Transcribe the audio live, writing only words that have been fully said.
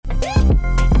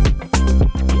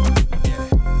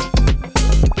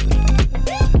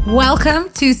Welcome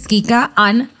to Skika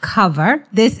Uncover.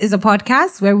 This is a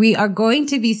podcast where we are going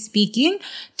to be speaking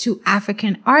to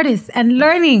African artists and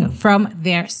learning from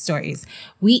their stories.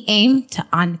 We aim to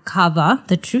uncover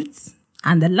the truths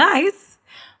and the lies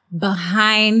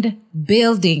behind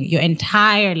building your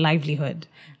entire livelihood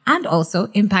and also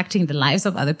impacting the lives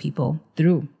of other people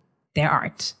through their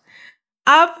art.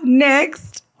 Up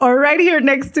next, or right here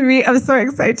next to me, I'm so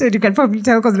excited. You can probably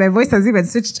tell because my voice has even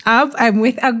switched up. I'm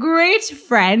with a great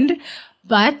friend,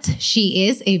 but she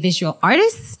is a visual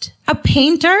artist, a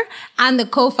painter, and the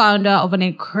co-founder of an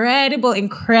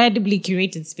incredibly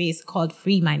curated space called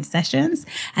Free Mind Sessions.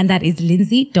 And that is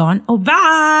Lindsay Dawn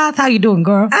Obath. How you doing,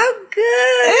 girl? I'm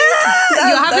good. Yeah.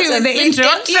 You're happy with the intro?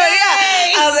 Yeah.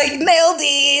 I was like, nailed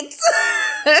it.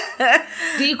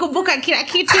 Do you kumbuka kila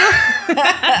kitu?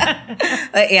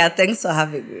 Yeah, thanks for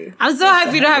having me. I'm so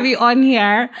happy to have you on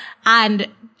here. And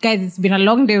guys, it's been a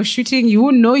long day of shooting. You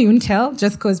won't know, you won't tell,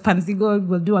 just because Panzigo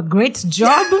will do a great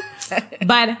job.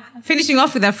 But finishing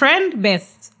off with a friend,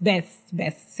 best,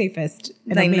 safest,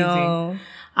 and I amazing. know.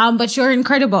 But you're an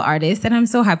incredible artist, and I'm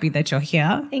so happy that you're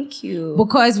here. Thank you.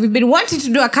 Because we've been wanting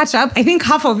to do a catch-up. I think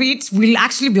half of it will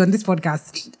actually be on this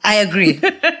podcast. I agree.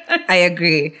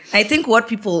 I think what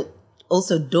people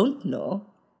also don't know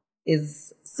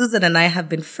is Susan and I have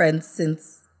been friends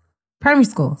since Primary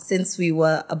school. Since we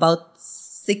were about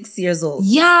 6 years old.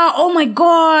 Yeah, oh my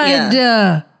God.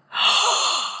 Yeah.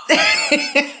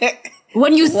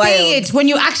 When you say it, when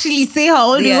you actually say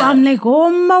how old you are, I'm like, oh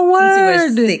my word.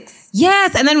 Since we were 6.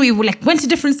 Yes, and then we went to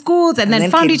different schools and then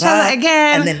found each other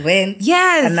again. And then went.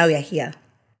 Yes. And now we are here.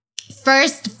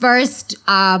 First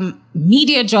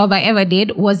media job I ever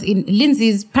did was in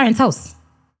Lindsay's parents' house.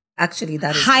 Actually,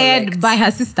 that is hired correct. by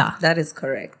her sister. That is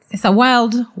correct. It's a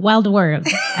wild world.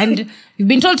 And you've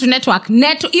been told to network,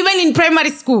 even in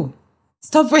primary school.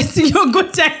 Stop wasting your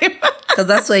good time. Because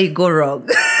that's where you go wrong.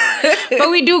 But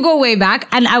we do go way back.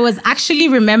 And I was actually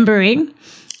remembering,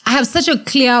 I have such a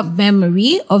clear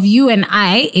memory of you and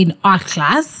I in art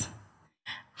class.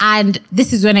 And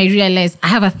this is when I realized I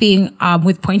have a thing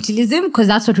with pointillism because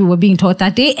that's what we were being taught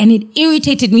that day. And it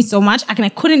irritated me so much. I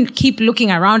couldn't keep looking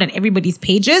around at everybody's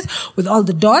pages with all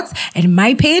the dots and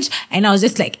my page. And I was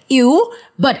just like, ew.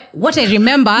 But what I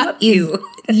remember is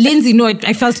Lindsay, no,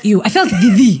 I felt ew. I felt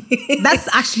Vivi. That's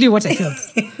actually what I felt.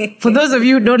 For those of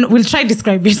you who don't, we'll try to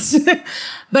describe it.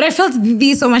 But I felt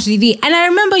Vivi, so much Vivi. And I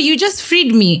remember you just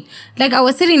freed me. Like I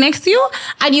was sitting next to you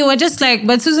and you were just like,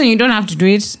 but Susan, you don't have to do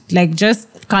it. Like just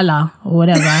color or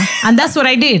whatever. And that's what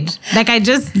I did. Like I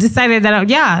just decided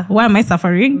that, why am I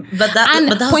suffering? But that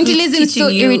pointillism still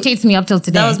irritates me up till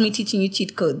today. That was me teaching you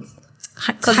cheat codes.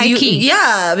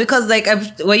 Because like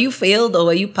were you failed or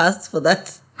were you passed for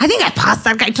that? I think I passed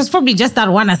that. It was probably just that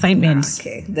one assignment.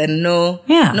 Okay, then no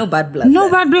bad blood.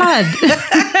 No bad blood.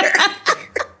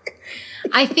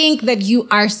 I think that you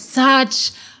are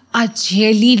such a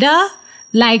cheerleader.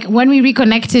 Like when we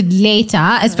reconnected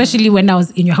later, especially when I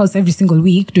was in your house every single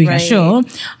week doing a show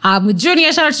with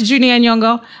Junior, shout out to Junior and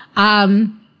Nyongo.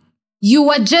 You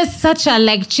were just such a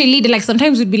like cheerleader. Like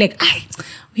sometimes we'd be like,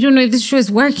 we don't know if this show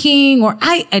is working or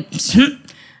I'll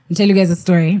tell you guys a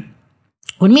story.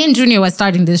 When me and Junior were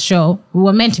starting this show, we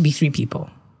were meant to be 3 people.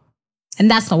 And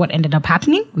that's not what ended up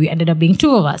happening. We ended up being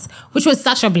 2 of us, which was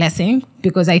such a blessing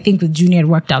because I think with Junior it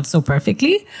worked out so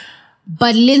perfectly.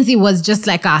 But Lindsay was just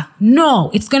like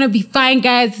no, it's going to be fine,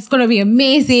 guys. It's going to be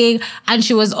amazing. And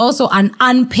she was also an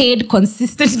unpaid,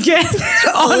 consistent guest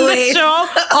on the show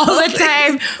all the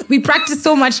time. We practiced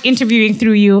so much interviewing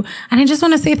through you. And I just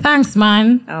want to say thanks,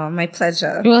 man. Oh, my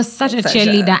pleasure. It was such a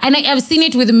cheerleader. And I've seen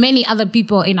it with many other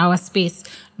people in our space.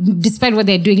 Despite what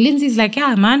they're doing, Lindsay's like,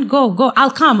 yeah, man, go.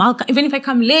 I'll come. Even if I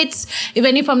come late,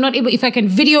 even if I'm not able, if I can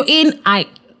video in,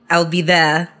 I'll be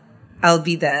there.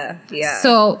 Yeah.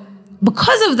 So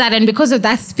because of that and because of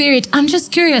that spirit, I'm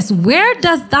just curious, where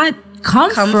does that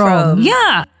come from?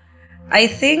 Yeah. I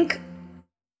think,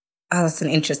 that's an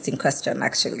interesting question,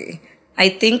 actually. I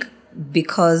think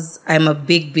because I'm a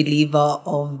big believer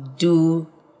of do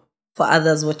for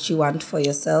others what you want for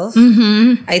yourself.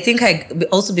 Mm-hmm. I think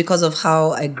also because of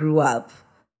how I grew up.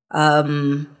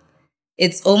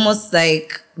 It's almost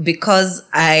like because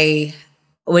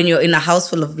when you're in a house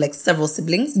full of like several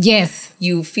siblings, yes,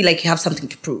 you feel like you have something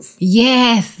to prove.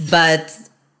 Yes. But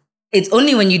it's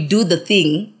only when you do the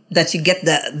thing that you get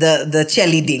the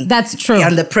cheerleading. That's true.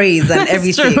 And the praise and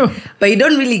everything. True. But you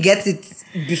don't really get it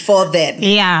before then.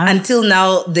 Yeah. Until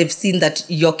now they've seen that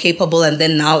you're capable and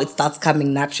then now it starts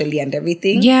coming naturally and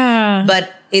everything. Yeah.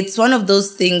 But it's one of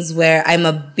those things where I'm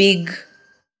a big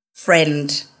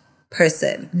friend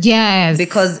person. Yes.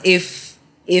 Because if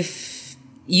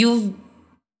you've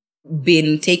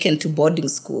been taken to boarding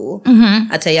school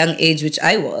at a young age, which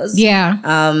I was,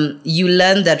 you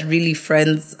learn that really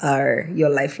friends are your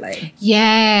lifeline.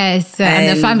 Yes,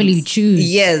 and the family you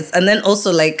choose. Yes, and then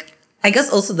also like, I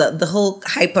guess also the whole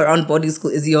hype around boarding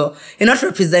school is you're not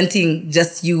representing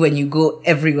just you when you go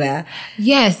everywhere.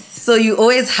 Yes. So you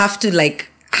always have to like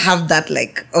have that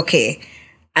like, okay,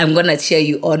 I'm going to cheer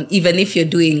you on, even if you're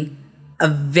doing a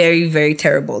very, very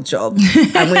terrible job.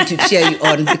 I'm going to cheer you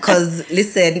on because,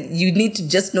 listen, you need to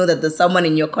just know that there's someone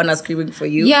in your corner screaming for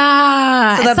you.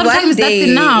 Yeah. So that sometimes one day,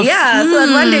 that's enough. Yeah. So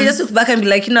that one day you just look back and be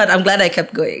like, you know what, I'm glad I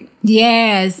kept going.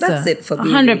 Yes. That's it for me.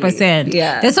 100%. Really.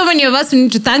 Yeah. There's so many of us who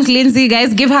need to thank Lindsay.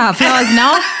 Guys, give her flowers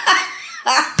now.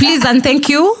 Please and thank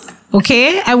you.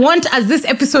 Okay? I want, as this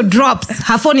episode drops,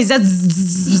 her phone is just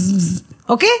zzz,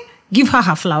 okay? Give her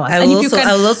flowers. I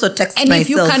will also text myself. And if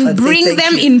you can bring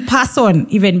them in person,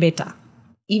 even better.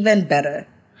 Even better.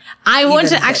 I want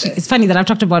to actually, it's funny that I've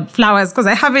talked about flowers because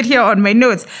I have it here on my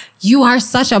notes. You are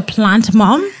such a plant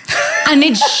mom. And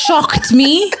it shocked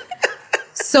me.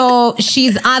 So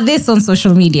she's at this on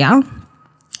social media.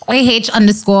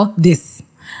 AH_this.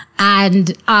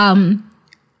 And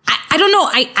I don't know.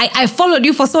 I followed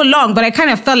you for so long, but I kind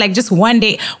of felt like just one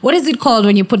day. What is it called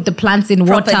when you put the plants in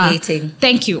water? Propagating.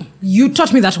 Thank you. You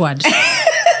taught me that word.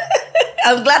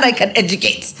 I'm glad I can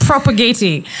educate.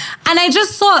 Propagating. And I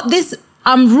just saw this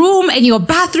room in your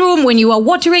bathroom when you were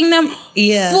watering them,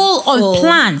 full of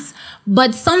plants.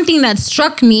 But something that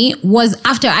struck me was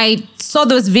after I saw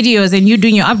those videos and you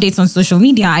doing your updates on social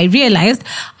media, I realized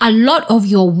a lot of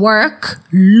your work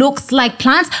looks like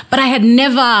plants, but I had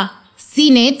never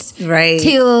seen it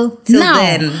till now.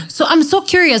 Then. So I'm so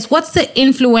curious, what's the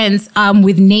influence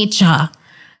with nature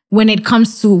when it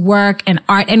comes to work and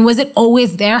art? And was it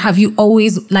always there? Have you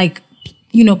always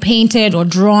painted or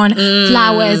drawn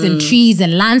flowers and trees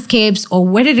and landscapes, or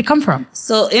where did it come from?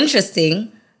 So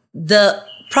interesting. The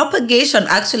propagation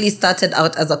actually started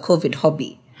out as a COVID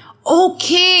hobby.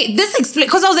 Okay, this explains,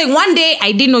 because I was like, one day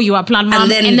I didn't know you were a plant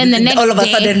mom, and then the next all of a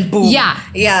day, sudden, boom.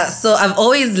 Yeah. So I've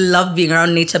always loved being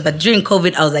around nature, but during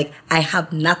COVID, I was like, I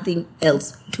have nothing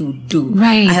else to do.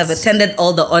 Right. I have attended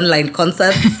all the online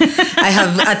concerts. I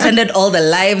have attended all the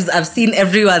lives. I've seen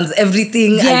everyone's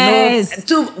everything. Yes.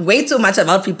 I know way too much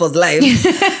about people's lives,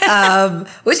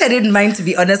 which I didn't mind, to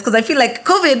be honest, because I feel like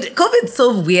COVID's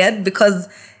so weird because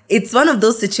it's one of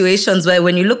those situations where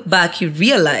when you look back, you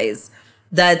realize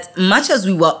that much as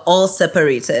we were all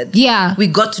separated, we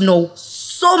got to know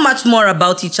so much more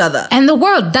about each other. And the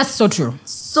world, that's so true.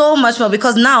 So much more,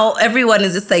 because now everyone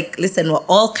is just like, listen, we're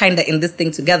all kind of in this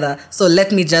thing together. So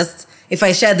let me just, if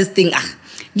I share this thing,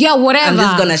 whatever. I'm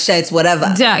just going to share it,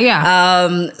 whatever.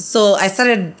 Yeah. So I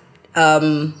started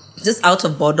just out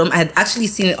of boredom. I had actually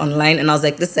seen it online and I was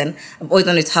like, listen, I've always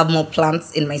wanted to have more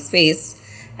plants in my space.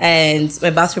 And my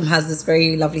bathroom has this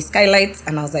very lovely skylight.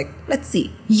 And I was like, let's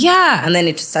see. Yeah. And then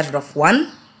it started off 1.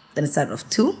 Then it started off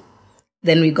 2.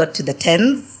 Then we got to the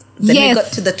 10s. Then we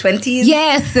got to the 20s.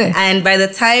 Yes. And by the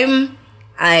time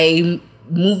I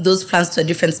moved those plants to a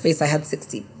different space, I had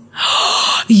 60.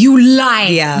 You lie.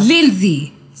 Yeah.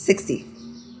 Lindsay. 60.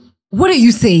 What are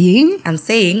you saying? I'm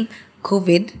saying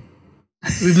COVID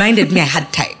reminded me I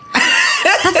had time.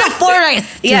 That's a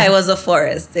forest. Yeah, it was a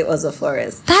forest.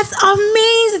 That's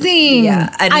amazing. Yeah.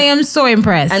 I am so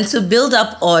impressed. And to build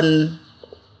up on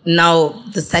now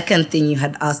the second thing you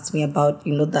had asked me about,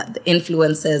 the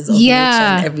influences of nature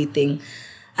and everything.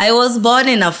 I was born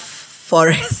in a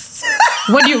forest.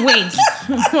 What do you wait?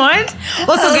 What?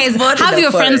 Also, guys, have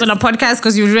your friends on a podcast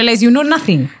because you realize you know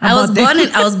nothing. I was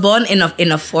born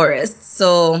in a forest.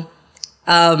 So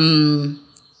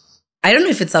I don't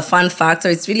know if it's a fun fact or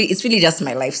it's really just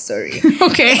my life story.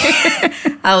 Okay.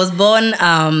 I was born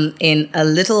in a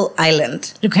little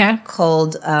island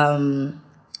called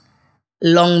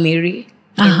Longmiri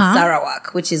in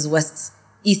Sarawak, which is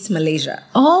East Malaysia.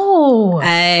 Oh.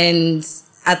 And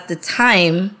at the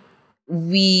time,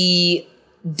 we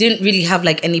didn't really have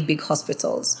like any big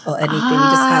hospitals or anything. We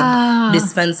just had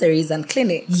dispensaries and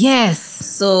clinics. Yes.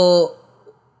 So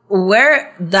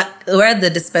where the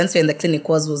dispensary and the clinic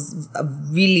was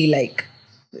really like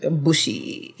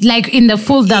bushy. Like in the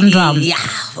full dum-dums. Yeah,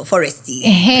 foresty,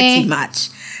 pretty much.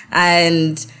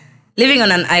 And living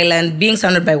on an island, being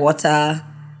surrounded by water,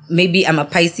 maybe I'm a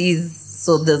Pisces,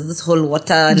 so there's this whole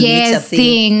water nature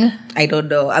thing. I don't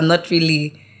know. I'm not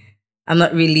really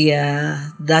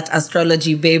that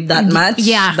astrology babe that much.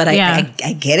 Yeah. But I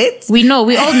get it. We all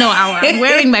know I'm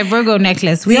wearing my Virgo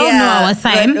necklace. We all know our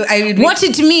sign. What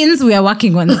it means we are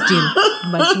working on still.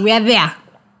 But we are there.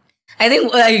 I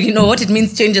think what it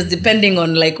means changes depending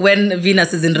on like when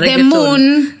Venus is in reggaeton. The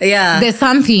moon, the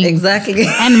something exactly,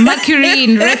 and Mercury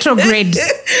in retrograde.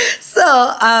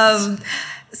 So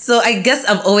I guess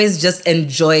I've always just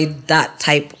enjoyed that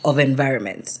type of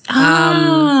environment.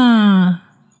 And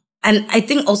I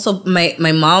think also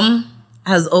my mom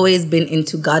has always been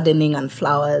into gardening and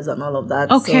flowers and all of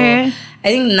that. Okay. So I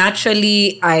think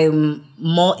naturally I'm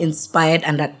more inspired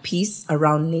and at peace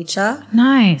around nature.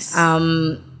 Nice.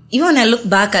 Even when I look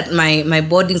back at my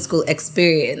boarding school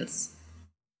experience,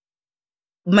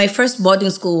 my first boarding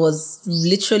school was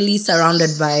literally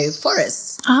surrounded by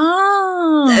forests.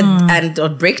 And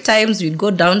on break times, we'd go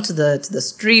down to the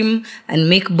stream and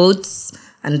make boats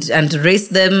and race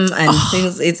them and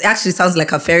things. It actually sounds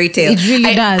like a fairy tale. It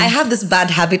really does. I have this bad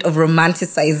habit of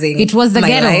romanticizing. It was the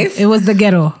ghetto. Life. It was the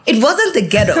ghetto. It wasn't the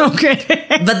ghetto. Okay.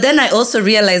 But then I also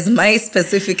realized my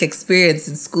specific experience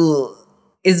in school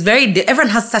is everyone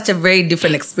has such a very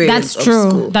different experience. That's true. Of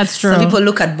school. That's true. Some people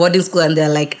look at boarding school and they're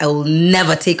like, I will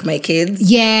never take my kids.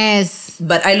 Yes.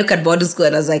 But I look at boarding school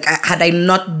and I was like, had I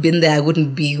not been there, I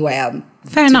wouldn't be who I am.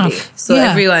 Fair today. enough. So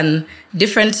everyone,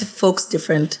 different folks,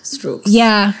 different strokes.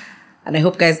 Yeah. And I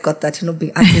hope guys got that,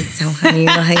 being artists.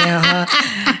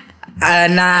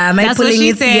 Am I pulling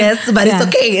it? Said. Yes, but it's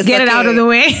okay. Get it out of the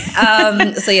way.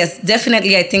 So yes,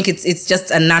 definitely. I think it's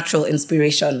just a natural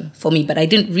inspiration for me. But I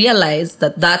didn't realize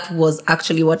that was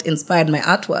actually what inspired my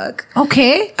artwork.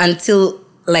 Okay. Until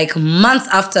like months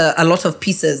after a lot of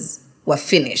pieces were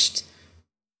finished.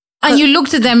 And you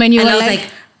looked at them and you were I was like,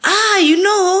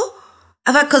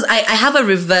 because I have a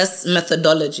reverse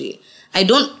methodology. I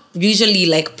don't usually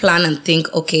like plan and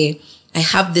think, okay, I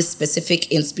have this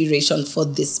specific inspiration for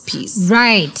this piece.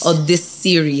 Right. Or this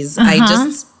series.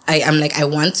 I'm like, I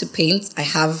want to paint. I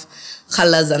have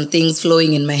colors and things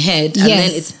flowing in my head. And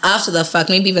then it's after the fact,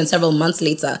 maybe even several months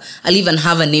later, I'll even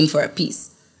have a name for a piece.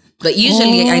 But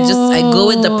usually I go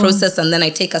with the process and then I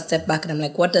take a step back and I'm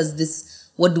like, what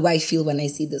do I feel when I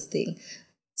see this thing?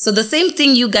 So the same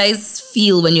thing you guys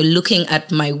feel when you're looking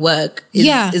at my work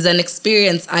is an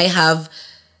experience I have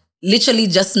literally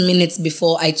just minutes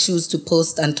before I choose to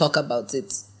post and talk about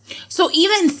it. So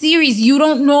even series, you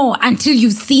don't know until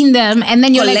you've seen them and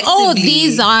then you're like, oh,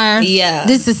 these are,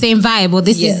 this is the same vibe or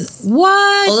this is,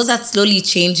 what? Although that's slowly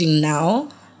changing now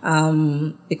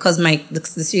because the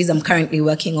series I'm currently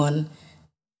working on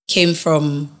came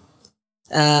from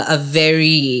a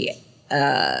very,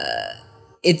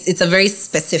 it's a very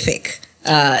specific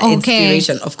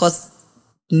inspiration. Of course,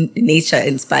 nature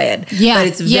inspired. Yeah. But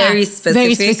it's very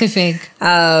specific. Very specific.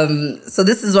 So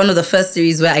this is one of the first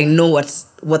series where I know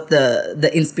what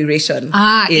the inspiration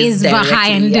is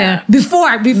behind.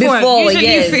 Before,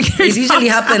 yes. It usually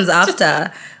happens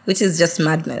after, which is just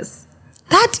madness.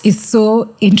 That is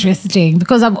so interesting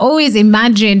because I've always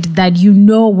imagined that you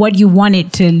know what you want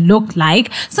it to look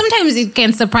like. Sometimes it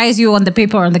can surprise you on the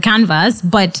paper or on the canvas,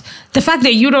 but the fact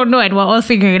that you don't know it, we're all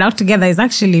figuring it out together is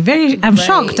actually I'm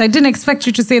shocked. I didn't expect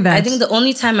you to say that. I think the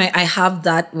only time I have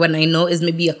that when I know is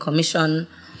maybe a commission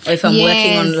or if I'm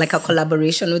working on like a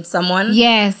collaboration with someone.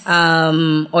 Yes.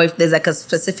 Or if there's like a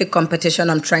specific competition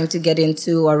I'm trying to get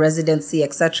into or residency,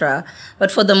 etc.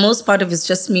 But for the most part, if it's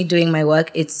just me doing my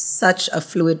work, it's such a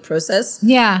fluid process.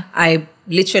 Yeah. I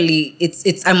literally,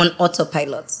 I'm on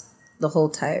autopilot the whole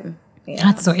time. Yeah.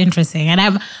 That's so interesting. And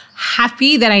I'm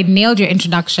happy that I nailed your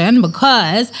introduction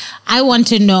because I want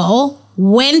to know,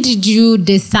 when did you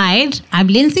decide I'm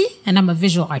Lindsay and I'm a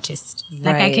visual artist?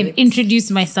 Like I can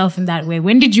introduce myself in that way.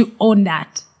 When did you own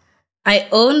that? I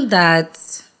owned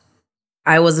that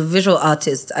I was a visual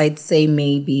artist. I'd say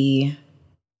maybe,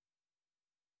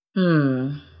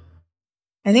 I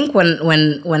think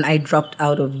when I dropped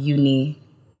out of uni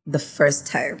the first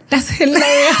time. That's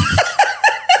hilarious.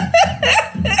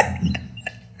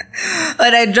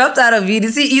 When I dropped out of uni,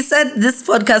 see, you said this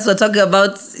podcast we're talking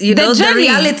about, the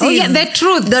realities. Oh, yeah, the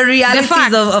truth. The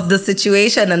realities of the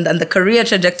situation and the career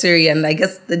trajectory and I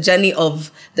guess the journey of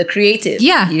the creative.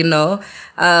 Yeah.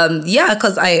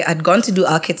 Because I had gone to do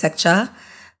architecture.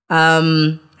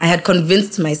 I had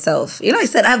convinced myself. I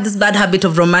said I have this bad habit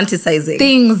of romanticizing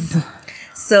things.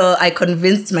 So I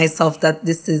convinced myself that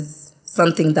this is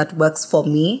something that works for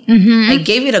me. Mm-hmm. I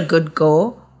gave it a good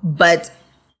go, but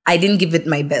I didn't give it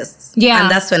my best. Yeah. And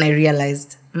that's when I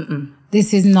realized,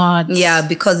 this is not. Yeah,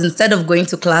 because instead of going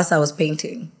to class, I was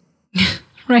painting.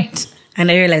 Right.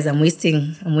 And I realized I'm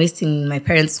wasting my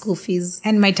parents' school fees.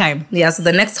 And my time. Yeah, so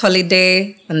the next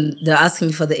holiday, when they're asking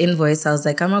me for the invoice, I was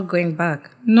like, I'm not going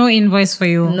back. No invoice for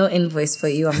you. No invoice for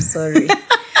you, I'm sorry.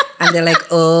 And they're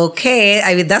like, okay.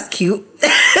 I mean, that's cute.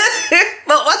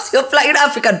 But what's what's your plan? You know,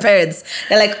 African parents,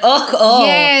 they're like, oh,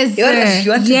 yes, you want to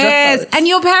drop out. And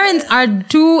your parents are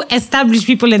two established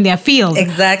people in their field.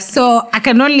 Exactly. So I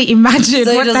can only imagine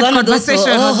what that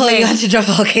conversation was like. You want to drop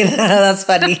out? Okay, that's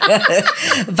funny.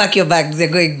 Pack your bags, you're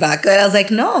going back. And I was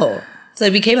like, no. So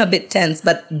it became a bit tense,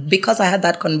 but because I had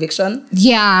that conviction,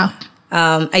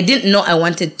 I didn't know I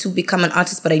wanted to become an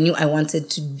artist, but I knew I wanted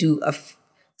to do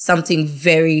something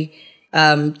very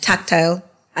tactile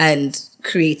and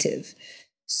creative.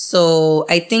 So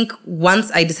I think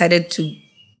once I decided to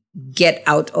get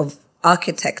out of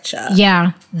architecture,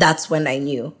 that's when I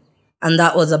knew. And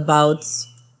that was in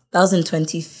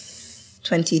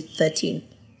 2013.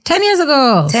 10 years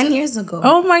ago. 10 years ago.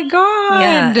 Oh my God.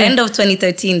 Yeah, end of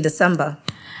 2013, December.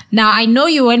 Now, I know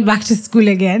you went back to school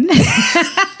again.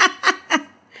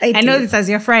 I know this as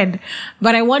your friend,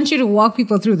 but I want you to walk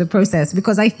people through the process,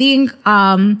 because I think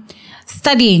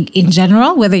studying in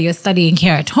general, whether you're studying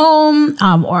here at home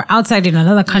or outside in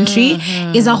another country,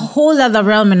 is a whole other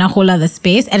realm and a whole other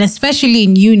space. And especially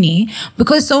in uni,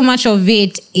 because so much of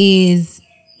it is,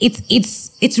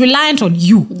 it's reliant on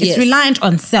you. It's reliant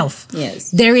on self. Yes.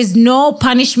 There is no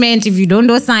punishment if you don't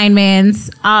do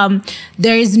assignments.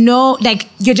 There is no, like,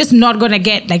 you're just not going to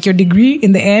get like your degree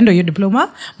in the end or your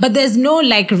diploma, but there's no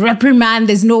like reprimand.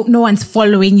 There's no one's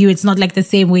following you. It's not like the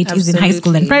same way it is in high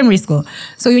school and primary school.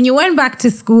 So when you went back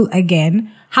to school again,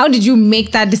 how did you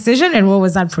make that decision and what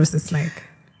was that process like?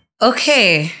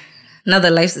 Okay.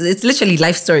 Another life, it's literally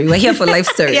life story. We're here for life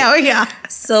story. Yeah, we're here.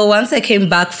 So once I came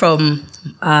back from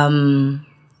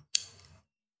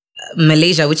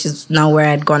Malaysia, which is now where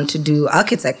I'd gone to do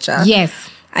architecture. Yes.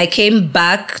 I came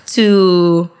back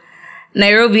to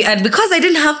Nairobi, and because I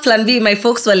didn't have plan B, my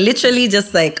folks were literally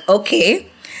just like, okay,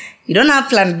 you don't have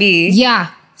plan B.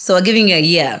 Yeah. So we're giving you a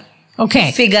year.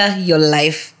 Okay. Figure your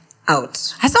life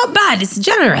out. That's not bad. It's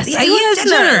generous. Yeah, it's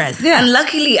generous. Yeah. And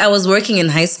luckily, I was working in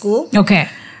high school. Okay.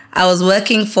 I was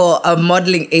working for a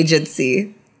modeling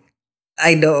agency.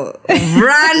 I know.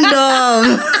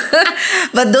 Random.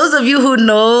 But those of you who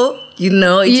know, you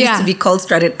know, it used to be called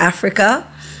Strategic Africa.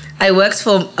 I worked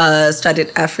for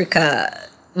Strategic Africa,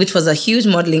 which was a huge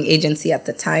modeling agency at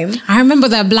the time. I remember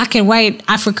the black and white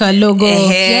Africa logo.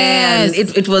 Yes.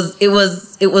 And it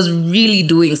was really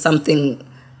doing something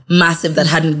massive that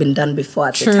hadn't been done before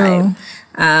at the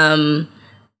time.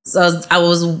 So I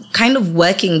was kind of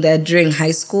working there during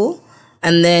high school,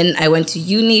 and then I went to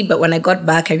uni. But when I got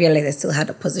back, I realized I still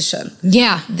had a position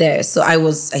there. So I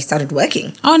started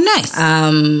working. Oh, nice.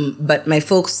 But my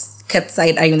folks kept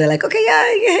side-eyeing. They're like, okay,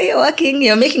 yeah, you're working.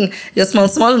 You're making your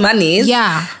small monies.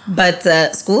 Yeah. But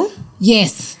school?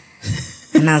 Yes.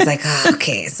 And I was like,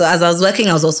 okay. So as I was working,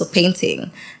 I was also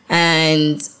painting.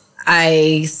 And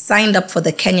I signed up for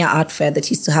the Kenya Art Fair that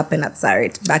used to happen at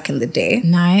Sarit back in the day.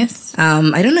 Nice.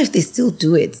 I don't know if they still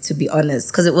do it, to be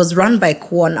honest, because it was run by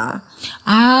Kuona.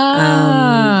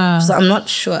 So I'm not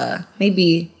sure.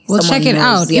 Maybe we'll check it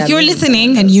out. If you're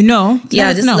listening and you know,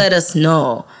 let us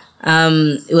know.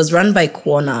 It was run by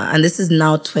Kuona, and this is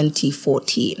now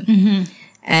 2014.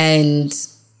 And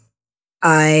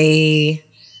I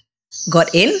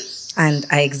got in and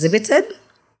I exhibited.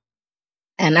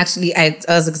 And actually, I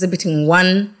was exhibiting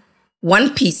one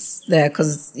piece there,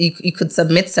 because you could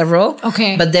submit several.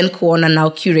 Okay. But then Kuona now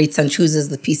curates and chooses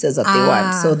the pieces that they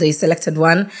want. So they selected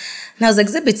one. And I was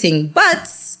exhibiting. But,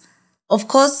 of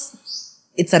course,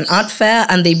 it's an art fair,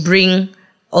 and they bring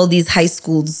all these high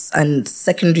schools and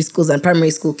secondary schools and primary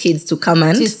school kids to come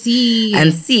and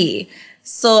see.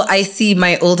 So I see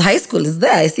my old high school is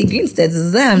there. I see Greenstead's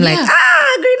is there. I'm like,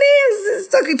 Greenie is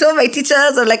talking to all my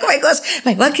teachers. I'm like, oh my gosh,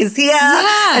 my work is here.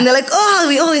 Yeah. And they're like, oh,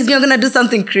 we always knew we're going to do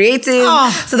something creative.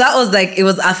 So that was like, it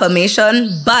was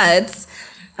affirmation. But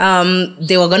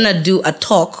they were going to do a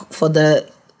talk for the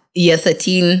year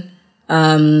 13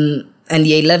 and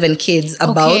year 11 kids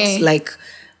about like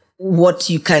what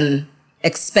you can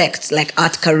expect, like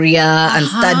art career and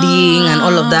studying and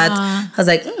all of that. I was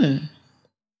like,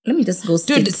 let me just go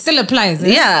sit. Dude, it still applies.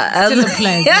 Yeah. Still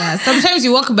applies. Yeah. Sometimes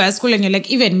you walk by a school and you're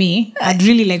like, even me, I'd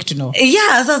really like to know.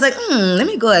 Yeah. So I was like, let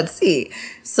me go and see.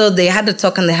 So they had a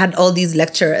talk, and they had all these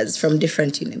lecturers from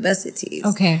different universities.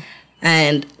 Okay.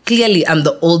 And clearly I'm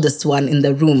the oldest one in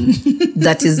the room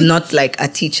that is not like a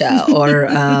teacher or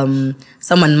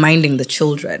someone minding the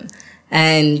children.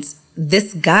 And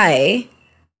this guy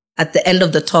at the end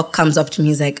of the talk comes up to me.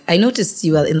 He's like, I noticed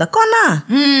you were in the corner.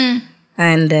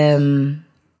 And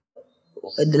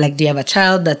like, do you have a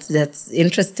child that's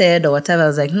interested or whatever? I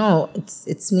was like, no,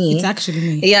 it's me. It's actually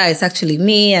me. Yeah, it's actually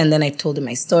me. And then I told him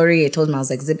my story. I told him I was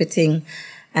exhibiting.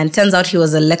 And turns out he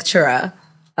was a lecturer.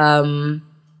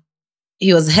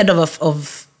 He was head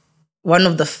of one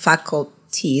of the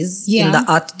teas Yeah. in the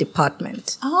art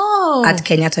department Oh. at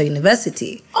Kenyatta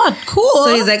University. Oh, cool.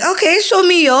 So he's like, okay, show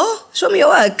me your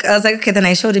work. I was like, okay. Then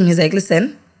I showed him. He's like,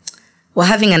 listen, we're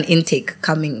having an intake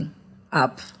coming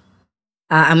up.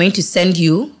 I'm going to send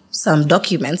you some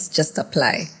documents. Just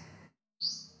apply.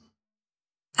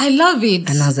 I love it.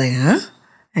 And I was like, huh?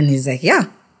 And he's like, yeah,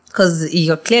 because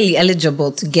you're clearly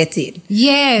eligible to get in.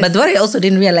 Yes. But what I also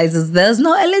didn't realize is there's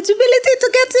no eligibility to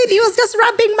get in. He was just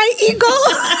rubbing my ego.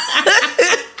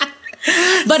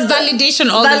 But validation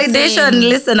all the same. Validation,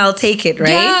 listen, I'll take it, right?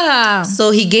 Yeah.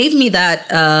 So he gave me that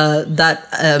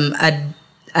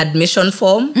admission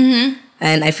form,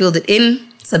 and I filled it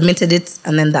in, submitted it,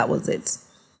 and then that was it.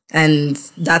 And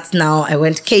that's now I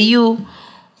went KU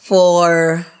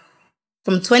from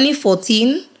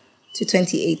 2014 to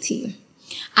 2018.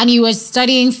 And you were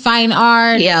studying fine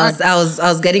art. Yeah, I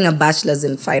was getting a bachelor's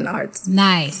in fine arts.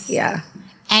 Nice. Yeah.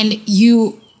 And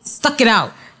you stuck it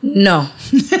out. No.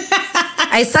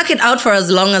 I stuck it out for as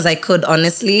long as I could,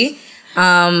 honestly.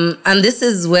 And this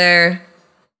is where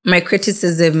my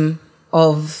criticism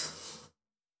of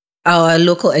our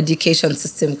local education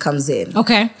system comes in.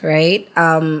 Okay. Right?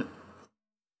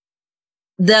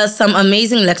 There are some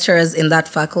amazing lecturers in that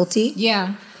faculty.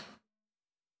 Yeah.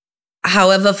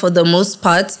 However, for the most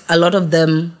part, a lot of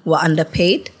them were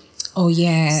underpaid. Oh,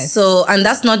 yes. So, and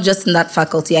that's not just in that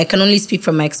faculty. I can only speak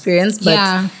from my experience,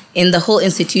 but in the whole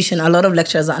institution, a lot of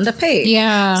lecturers are underpaid.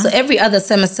 Yeah. So every other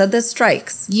semester, there's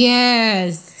strikes.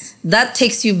 Yes. That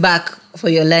takes you back for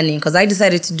your learning, because I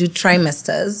decided to do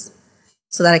trimesters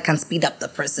so that I can speed up the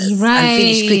process and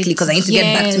finish quickly, because I need to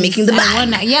get back to making the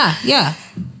bag. Yeah.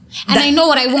 And I know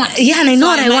what I want. Yeah, and I know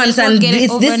what I want. And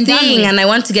it's this and thing, and I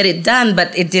want to get it done,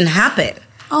 but it didn't happen.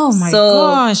 Oh my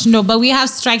gosh. No, but we have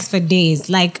strikes for days.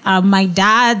 Like my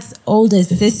dad's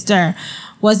oldest sister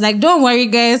was like, don't worry,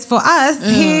 guys, for us,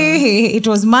 it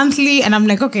was monthly. And I'm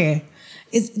like, okay,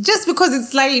 it's just because it's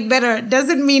slightly better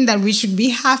doesn't mean that we should be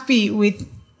happy with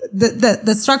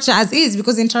the structure as is,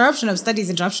 because interruption of study is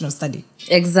interruption of study.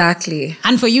 Exactly.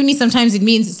 And for uni, sometimes it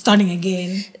means starting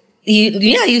again.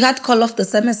 You had to call off the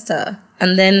semester,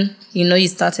 and then, you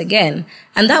start again.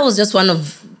 And that was just one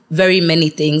of very many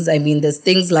things. I mean, there's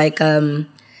things like even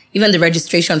the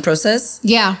registration process.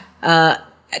 Yeah.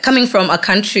 Coming from a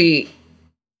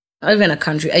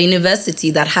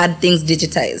university that had things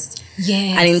digitized.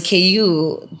 Yes. And in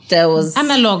KU, there was...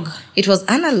 analog. It was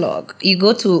analog. You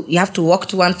have to walk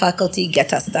to one faculty,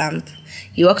 get a stamp.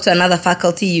 You walk to another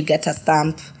faculty, you get a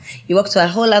stamp. You walk to a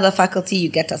whole other faculty, you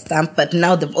get a stamp. But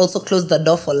now they've also closed the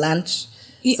door for lunch.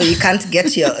 Yeah. So you can't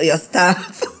get your stamp.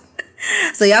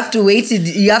 So you have to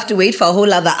wait for a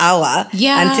whole other hour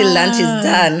until lunch is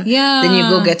done. Yeah. Then you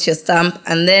go get your stamp.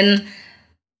 And then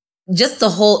just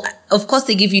of course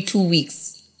they give you 2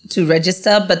 weeks to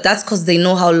register, but that's because they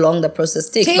know how long the process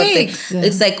takes. But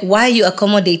it's like, why are you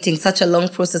accommodating such a long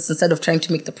process instead of trying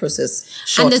to make the process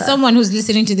shorter? And there's someone who's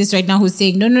listening to this right now who's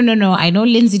saying, no. I know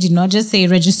Lindsay did not just say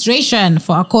registration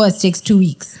for a course takes 2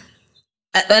 weeks.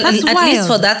 At least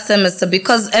for that semester,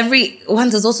 because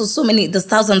there's also there's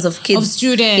thousands of kids. Of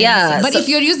students. Yeah. But if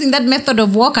you're using that method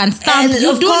of walk and stamp,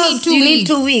 you need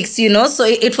 2 weeks. So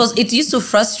it used to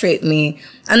frustrate me.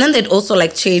 And then they'd also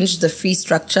change the fee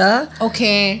structure.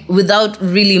 Okay. Without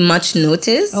really much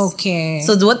notice. Okay.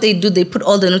 So what they do, they put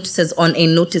all the notices on a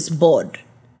notice board.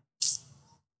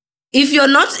 If you're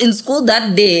not in school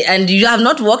that day and you have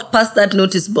not walked past that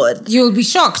notice board, you'll be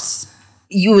shocked.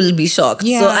 You will be shocked.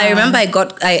 Yeah. So I remember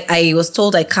I was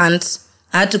told I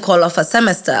had to call off a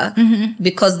semester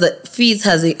because the fees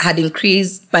had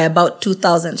increased by about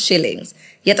 2,000 shillings.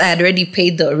 Yet I had already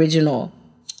paid the original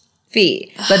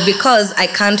fee. But because I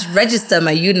can't register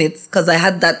my units because I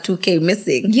had that 2K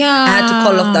missing, I had to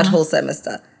call off that whole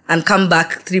semester and come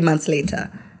back 3 months later.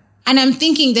 And I'm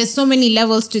thinking there's so many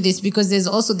levels to this, because there's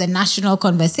also the national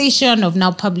conversation of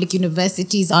now public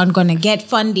universities aren't going to get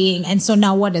funding. And so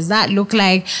now what does that look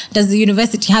like? Does the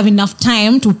university have enough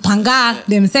time to panga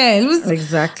themselves?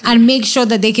 Exactly. And make sure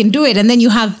that they can do it? And then you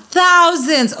have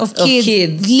thousands of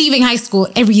kids leaving high school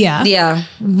every year. Yeah.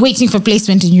 Waiting for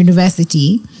placement in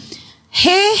university.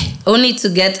 Hey. Only to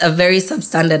get a very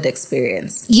substandard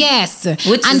experience. Yes.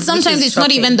 Sometimes it's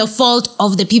not even the fault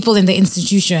of the people in the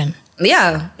institution.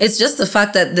 Yeah, it's just the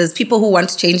fact that there's people who want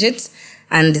to change it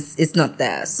and it's not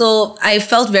there. So I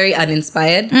felt very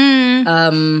uninspired.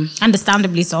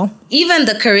 Understandably so. Even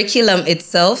the curriculum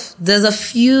itself, there's a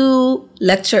few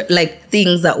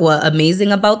things that were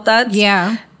amazing about that.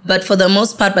 Yeah. But for the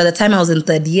most part, by the time I was in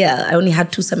third year, I only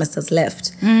had 2 semesters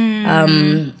left.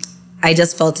 I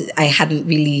just felt I hadn't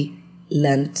really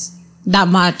learned that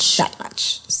much.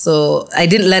 So I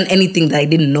didn't learn anything that I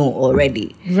didn't know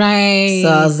already. Right. So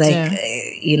I was like,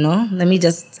 let me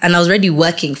just, and I was already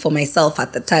working for myself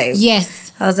at the time.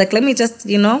 Yes. I was like, let me just,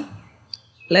 let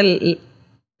me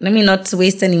not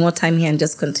waste any more time here and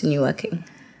just continue working.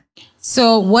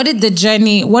 So what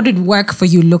did work for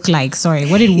you look like?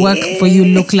 What did work for you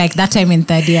look like that time in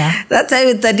third year? That time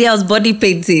in third year, I was body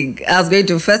painting. I was going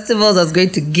to festivals, I was going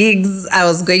to gigs, I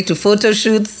was going to photo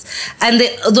shoots. And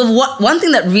the one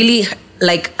thing that really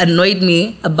annoyed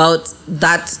me about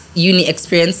that uni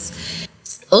experience,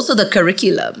 also the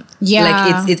curriculum.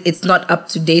 Yeah. It's not up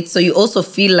to date. So you also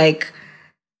feel like,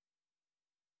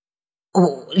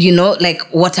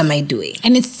 what am I doing?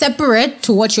 And it's separate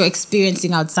to what you're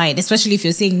experiencing outside, especially if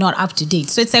you're saying not up to date.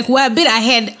 So it's like we're a bit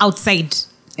ahead outside.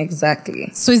 Exactly.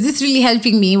 So is this really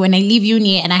helping me when I leave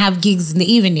uni and I have gigs in the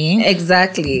evening?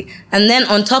 Exactly. And then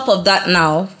on top of that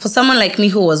now, for someone like me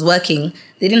who was working,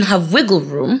 they didn't have wiggle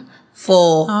room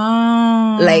for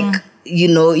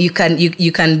you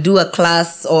can do a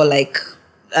class or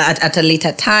at a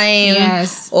later time.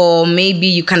 Yes. Or maybe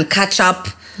you can catch up.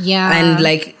 Yeah. And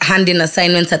hand in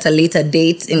assignments at a later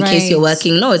date in case you're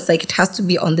working. No, it's it has to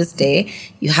be on this day.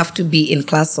 You have to be in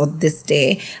class on this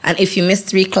day. And if you miss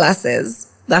 3 classes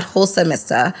that whole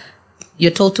semester,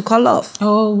 you're told to call off.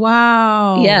 Oh,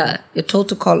 wow. Yeah, you're told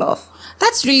to call off.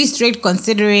 That's really straight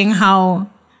considering how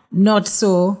not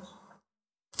so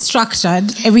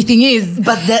structured everything is.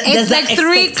 But there's it's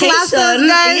 3 classes,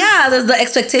 guys. Yeah, there's the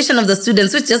expectation of the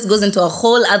students, which just goes into a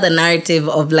whole other narrative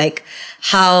of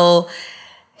how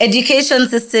education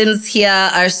systems here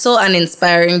are so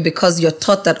uninspiring because you're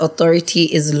taught that authority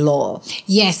is law.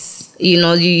 Yes.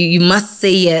 You must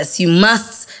say yes. You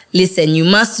must listen. You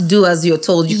must do as you're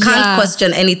told. You can't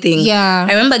question anything. Yeah.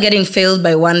 I remember getting failed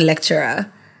by one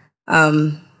lecturer.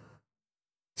 Hey,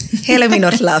 let me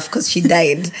not laugh because she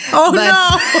died. Oh,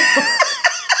 no.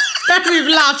 We've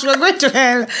laughed. We're going to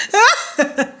hell.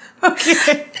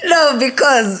 Okay. No,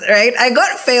 because, I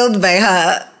got failed by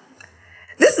her.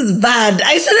 This is bad.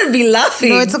 I shouldn't be laughing.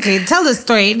 No, it's okay. Tell the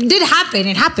story. It did happen.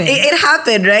 It happened. It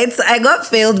happened, right? So I got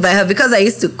failed by her because I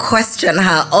used to question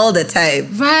her all the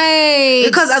time. Right.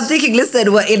 Because I'm thinking,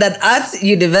 listen, we're in an art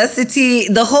university.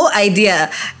 The whole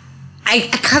idea, I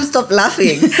can't stop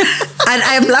laughing. And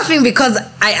I'm laughing because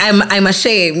I'm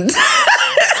ashamed.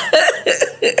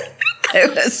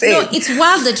 I'm ashamed. No, it's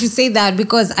wild that you say that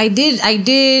because I did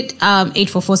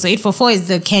 844. So 844 is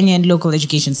the Kenyan local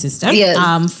education system. Yes.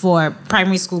 For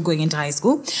primary school going into high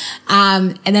school.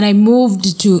 And then I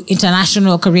moved to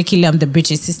international curriculum, the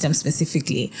British system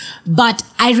specifically. But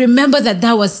I remember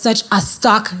that was such a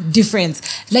stark difference.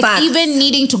 Facts. Even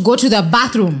needing to go to the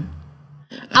bathroom.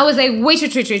 I was like, wait. You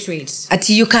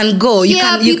can go. You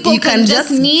can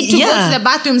just need to go to the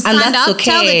bathroom, stand up,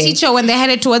 tell the teacher when they're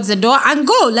headed towards the door and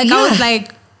go. I was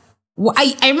like,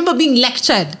 I remember being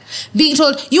lectured, being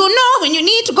told, when you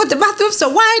need to go to the bathroom, so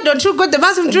why don't you go to the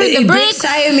bathroom during the break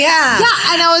time? Yeah.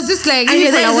 Yeah, and I was just like, and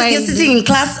you're sitting in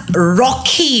class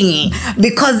rocking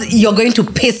because you're going to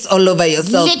piss all over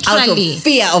yourself. Literally. Out of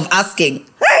fear of asking.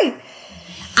 Hey.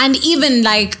 And even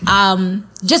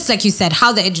just like you said,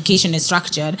 how the education is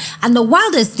structured. And the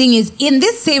wildest thing is, in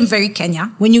this same very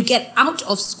Kenya, when you get out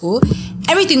of school,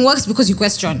 everything works because you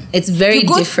question. It's very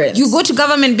different. You go to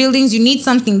government buildings, you need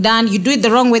something done, you do it the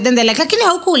wrong way, then they're like, lakini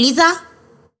haukuuliza?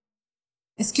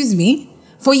 Excuse me?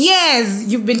 For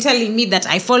years, you've been telling me that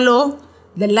I follow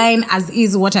the line as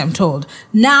is what I'm told.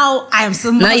 Now I am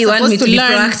now you want me to be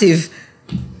proactive.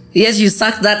 Yes, you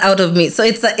sucked that out of me. So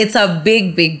it's a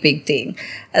big, big, big thing.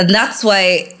 And that's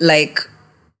why,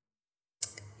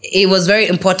 it was very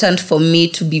important for me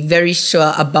to be very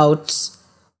sure about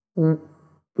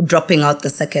dropping out the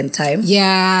second time.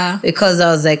 Yeah. Because I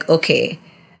was like, okay,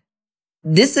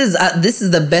 this is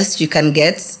the best you can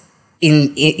get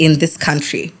in this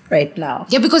country right now.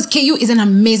 Yeah, because KU is an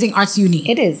amazing arts uni.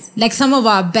 It is. Some of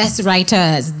our best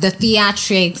writers, the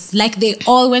theatrics, they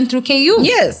all went through KU.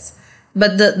 Yes.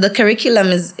 But the curriculum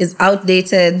is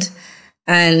outdated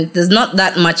and there's not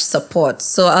that much support.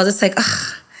 So I was just like,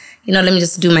 let me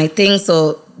just do my thing.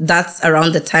 So that's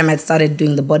around the time I started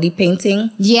doing the body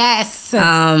painting. Yes.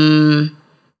 And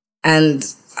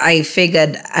I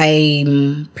figured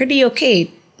I'm pretty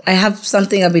okay. I have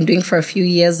something I've been doing for a few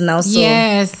years now. So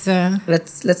yes.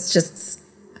 Let's just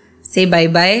say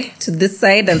bye-bye to this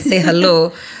side and say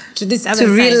hello. To this other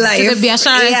to real side, life. to the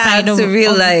biashara side to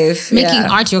real life. Making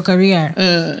art your career.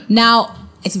 Now,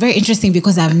 it's very interesting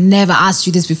because I've never asked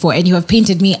you this before and you have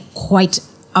painted me quite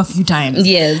a few times.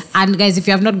 Yes. And guys, if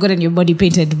you have not gotten your body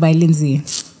painted by Lindsay,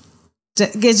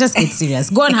 just get serious.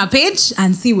 Go on her page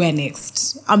and see where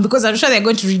next. Because I'm sure they're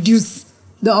going to reduce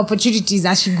the opportunities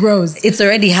as she grows. It's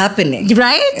already happening.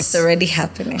 Right? It's already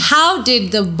happening. How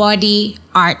did the body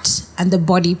art and the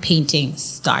body painting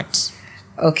start?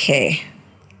 Okay.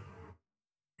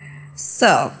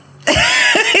 So,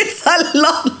 it's a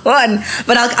long one,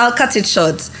 but I'll cut it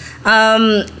short.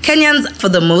 Kenyans, for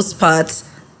the most part,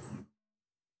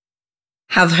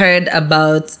 have heard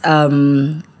about,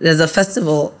 there's a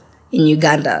festival in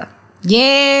Uganda.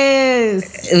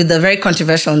 Yes. With a very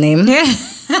controversial name.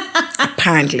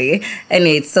 Apparently.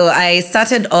 Anyway, so I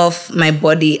started off my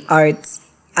body art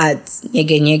at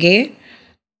Nyege Nyege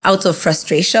out of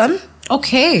frustration.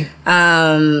 Okay.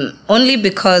 Only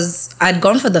because I'd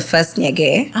gone for the first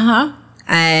Nyege.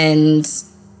 And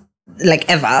like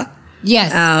ever.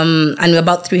 Yes. And we're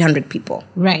about 300 people.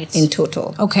 Right. In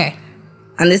total. Okay.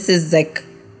 And this is like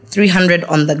 300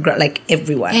 on the ground, like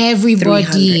everyone. Everybody.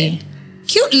 300.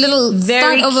 Cute little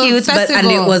very start of cute, and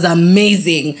it was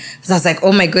amazing. So I was like,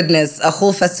 oh my goodness, a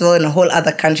whole festival in a whole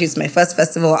other country. It's my first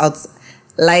festival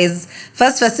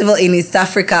first festival in East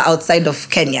Africa outside of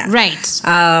Kenya. Right.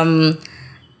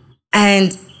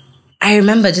 And I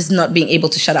remember just not being able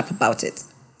to shut up about it.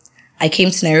 I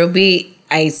came to Nairobi.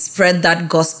 I spread that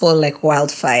gospel like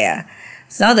wildfire.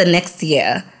 So now the next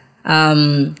year,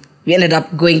 we ended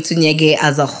up going to Nyege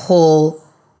as a whole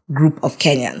group of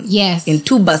Kenyans. Yes. In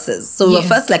 2 buses. So we were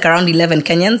first like around 11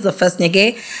 Kenyans, the first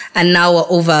Nyege, and now we're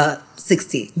over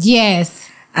 60. Yes.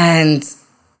 And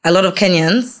a lot of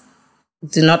Kenyans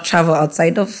do not travel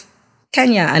outside of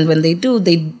Kenya. And when they do,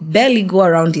 they barely go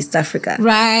around East Africa.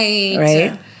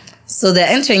 Right. So they're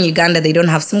entering Uganda. They don't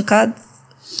have SIM cards.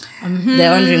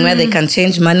 They're wondering where they can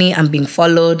change money. I'm being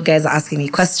followed. Guys are asking me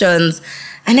questions.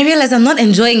 And I realized I'm not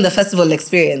enjoying the festival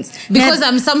experience. Because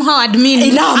I'm somehow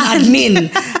admin. Now I'm admin.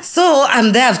 So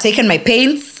I'm there. I've taken my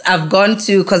paints. I've gone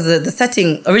to, because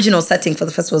the original setting for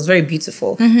the festival was very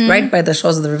beautiful. Right by the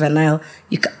shores of the River Nile.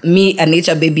 Me, a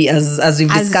nature baby, as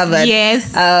we've discovered.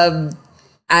 Yes.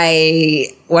 I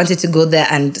wanted to go there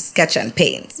and sketch and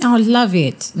paint. Oh, love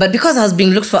it. But because I was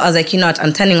being looked for, I was like, you know what?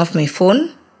 I'm turning off my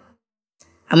phone.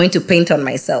 I'm going to paint on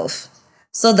myself.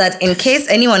 So that in case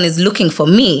anyone is looking for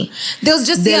me, they'll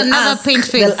just see another paint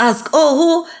face. They'll ask,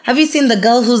 oh, have you seen the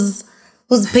girl who's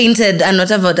painted and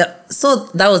whatever? So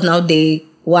that was now day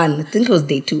 1. I think it was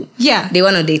day 2. Yeah. Day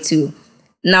 1 or day 2.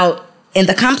 Now, in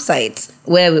the campsite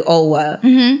where we all were,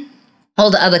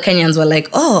 all the other Kenyans were like,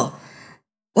 oh,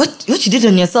 what you did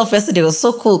on yourself yesterday was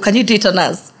so cool. Can you do it on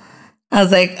us? I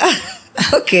was like,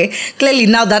 okay. Clearly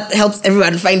now that helps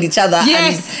everyone find each other.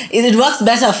 Yes. And it works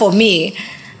better for me.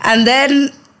 And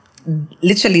then,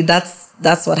 literally,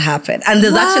 that's what happened. And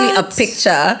there's actually a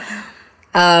picture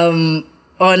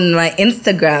on my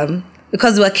Instagram,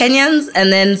 because we're Kenyans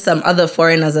and then some other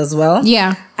foreigners as well.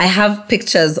 Yeah. I have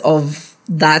pictures of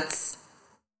that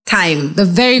time. The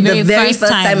very first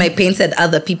time I painted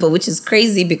other people, which is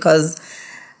crazy because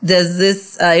there's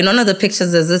this, in one of the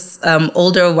pictures, there's this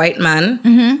older white man.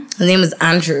 His name is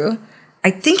Andrew. I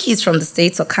think he's from the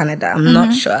States or Canada. I'm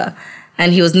not sure.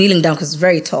 And he was kneeling down because he's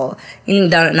very tall. Kneeling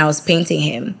down and I was painting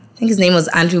him. I think his name was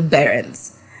Andrew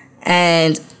Behrens.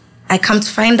 And I come to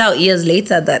find out years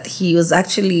later that he was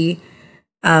actually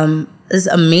this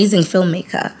amazing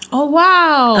filmmaker. Oh,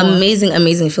 wow. Amazing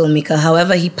filmmaker.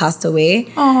 However, he passed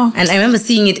away. Oh. And I remember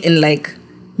seeing it in like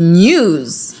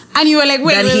news. And you were like,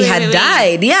 wait, he had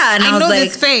died. Yeah. And I was know like,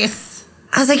 this face.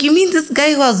 I was like, you mean this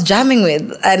guy who I was jamming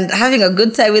with and having a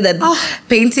good time with and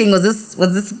painting was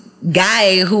this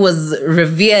guy who was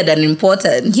revered and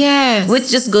important? Yes. Which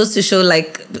just goes to show,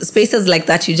 like, spaces like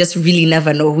that, you just really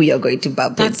never know who you're going to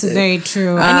bump into. That's very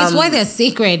true. And it's why they're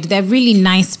sacred. They're really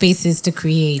nice spaces to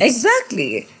create.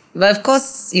 Exactly. But of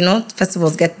course,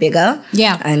 festivals get bigger.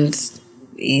 Yeah. And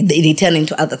they turn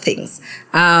into other things.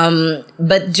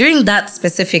 But during that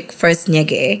specific first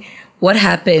Nyege, what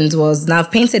happened was, now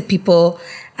I've painted people,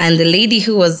 and the lady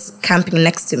who was camping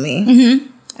next to me,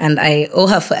 and I owe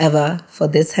her forever for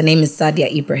this, her name is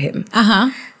Sadia Ibrahim.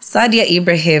 Sadia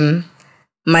Ibrahim,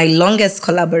 my longest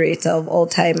collaborator of all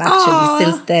time, actually,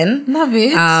 since then. Love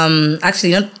it.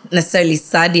 Actually, not necessarily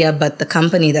Sadia, but the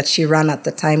company that she ran at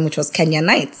the time, which was Kenya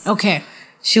Nights. Okay.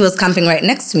 She was camping right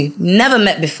next to me. Never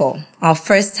met before. Our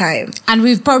first time. And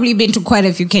we've probably been to quite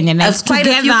a few Kenya Nights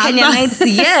together. Quite a few Kenya Nights.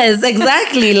 Yes,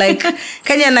 exactly. Like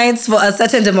Kenya Nights for a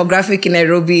certain demographic in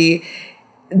Nairobi,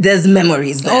 there's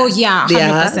memories there. Oh yeah, 100%.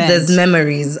 Yeah, there's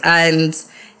memories. And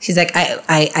she's like,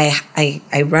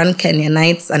 I run Kenya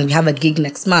Nights and we have a gig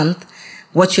next month.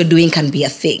 What you're doing can be a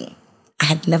thing. I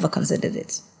had never considered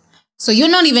it. So you're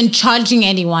not even charging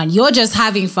anyone. You're just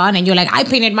having fun. And you're like, I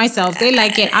painted myself. They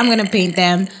like it. I'm going to paint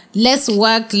them. Less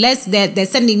work. They're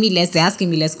sending me less. They're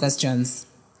asking me less questions.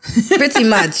 Pretty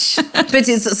much.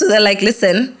 So they're like,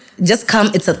 listen, just come.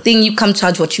 It's a thing. You come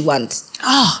charge what you want.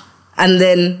 Oh. And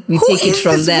then we take it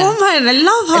from there. Woman? I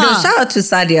love her. I know, shout out to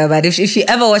Sadia, but if you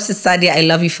ever watch this, Sadia, I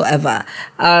love you forever.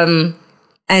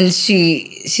 And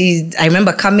she, I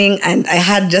remember coming and I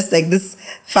had just like this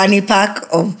fanny pack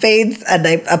of paints and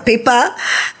a paper,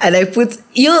 and I put,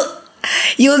 you'll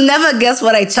never guess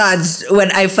what I charged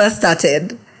when I first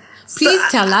started. Please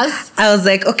tell us. I was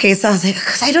like, okay, so I was like,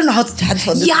 because I don't know how to charge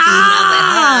for this thing.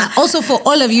 Yeah. Also, for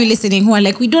all of you listening who are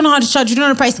like, we don't know how to charge, we don't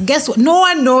know the price. Guess what? No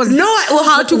one knows.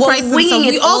 How to price winging so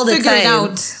it we all the figure time. it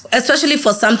out. Especially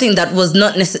for something that was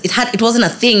not necessary. It wasn't a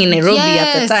thing in Nairobi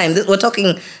at the time. We're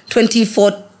talking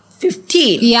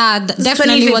 2015. Yeah,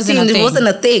 definitely wasn't a thing. It wasn't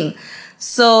a thing.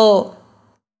 So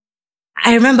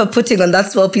I remember putting on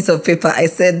that small piece of paper, I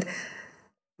said,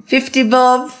 50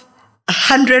 bob,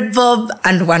 100 bob,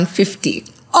 and 150.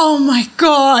 Oh my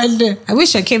God. I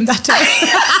wish I came that time.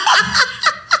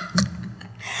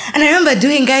 And I remember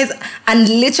doing, guys, and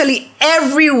literally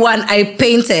everyone I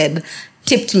painted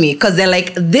tipped me because they're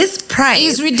like, this price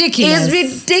is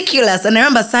ridiculous. And I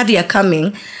remember Sadia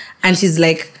coming and she's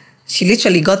like, she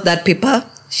literally got that paper,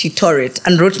 she tore it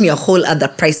and wrote me a whole other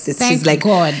prices. She's like,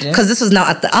 God. Because this was now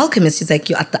at the Alchemist. She's like,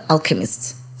 you're at the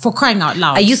Alchemist. For crying out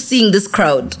loud. Are you seeing this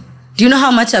crowd? Do you know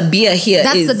how much a beer here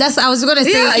is? That's I was going to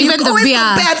say, yeah, even the always beer.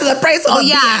 compare to the price of a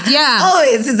beer. Yeah.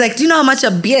 Always. It's like, do you know how much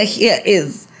a beer here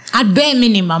is? At bare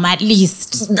minimum, at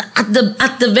least. At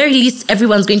the very least,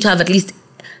 everyone's going to have at least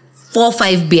 4 or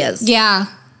 5 beers. Yeah.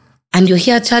 And you're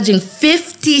here charging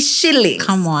 50 shillings.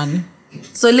 Come on.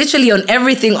 So literally on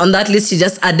everything on that list, she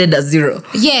just added a 0.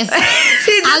 Yes.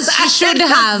 As she should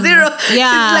have. 0.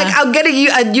 Yeah. It's like, I'm getting you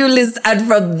a new list. And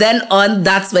from then on,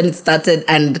 that's when it started.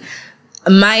 And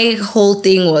my whole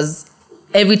thing was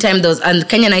every time and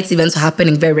Kenya Nights events were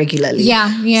happening very regularly. Yeah.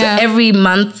 So every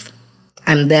month,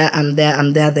 I'm there.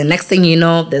 The next thing you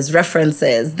know, there's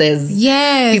references. There's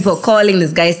people calling.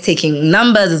 This guy's taking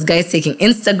numbers. This guy's taking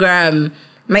Instagram.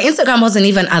 My Instagram wasn't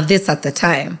even at this at the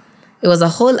time. It was a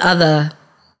whole other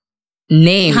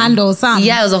name. Handle, Sam.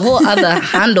 Yeah, it was a whole other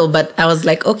handle. But I was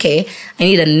like, okay, I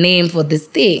need a name for this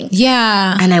thing.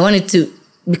 Yeah. And I wanted to,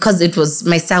 because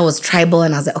my style was tribal,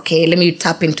 and I was like, okay, let me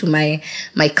tap into my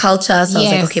culture. So I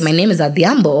was like, okay, my name is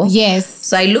Adiambo. Yes.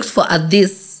 So I looked for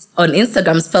Adis on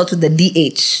Instagram, spelled with the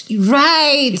DH.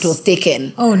 Right. It was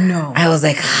taken. Oh no. I was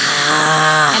like,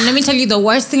 And let me tell you, the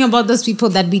worst thing about those people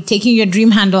that be taking your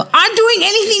dream handle aren't doing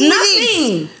anything with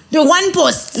it. The one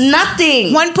post.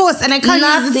 Nothing. One post, and I can't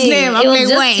use his name. I'm it was like,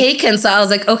 just wait. taken. So I was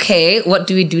like, okay, what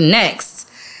do we do next?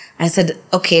 I said,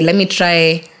 okay, let me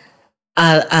try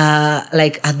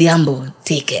like Adiambo,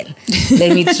 taken.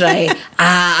 Let me try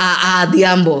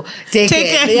Adiambo,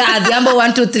 taken. Yeah, Adiambo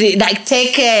 1, 2, 3, like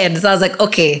taken. So I was like,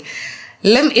 okay,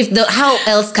 how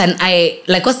else can I,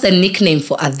 like, what's the nickname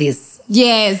for Adis?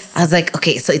 Yes. I was like,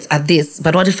 okay, so it's Adis,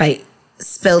 but what if I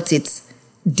spelt it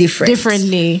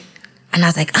differently? And I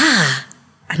was like,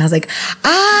 And I was like,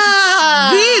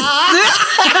 this.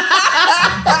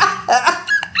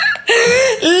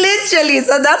 Literally.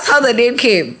 So that's how the name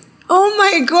came. Oh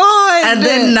my God. And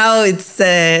then now it's,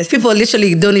 people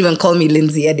literally don't even call me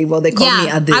Lindsay anymore. They call me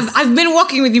Adis. I've been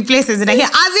walking with you places and I hear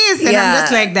Adis. And I'm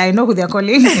just like, I know who they're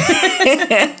calling.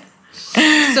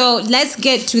 So let's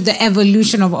get to the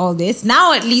evolution of all this.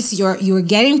 Now at least you're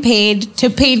getting paid to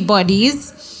paint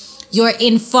bodies. You're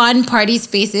in fun party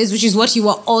spaces, which is what you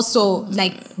were also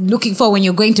like looking for when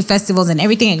you're going to festivals and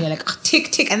everything. And you're like,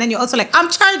 tick. And then you're also like, I'm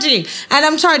charging and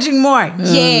I'm charging more.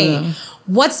 Yay.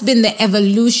 What's been the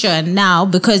evolution now?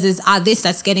 Because there's artists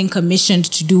that's getting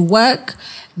commissioned to do work.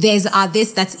 There's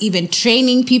artists that's even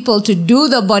training people to do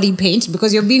the body paint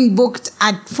because you're being booked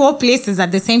at 4 places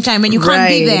at the same time and you can't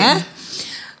be there.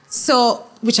 So,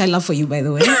 which I love for you, by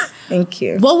the way. Thank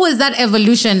you. What was that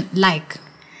evolution like?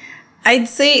 I'd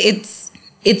say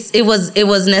it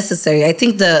was necessary. I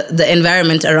think the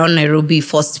environment around Nairobi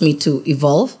forced me to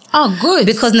evolve. Oh, good.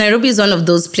 Because Nairobi is one of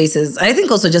those places. I think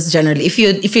also just generally, if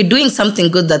you're doing something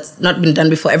good that's not been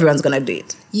done before, everyone's gonna do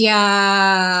it.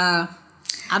 Yeah,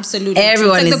 absolutely.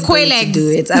 Everyone like is going to do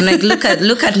it. I'm like, look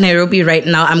at Nairobi right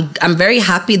now. I'm very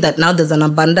happy that now there's an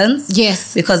abundance.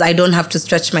 Yes. Because I don't have to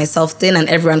stretch myself thin and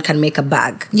everyone can make a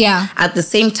bag. Yeah. At the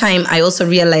same time, I also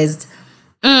realized,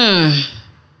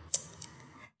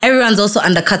 everyone's also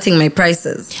undercutting my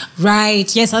prices.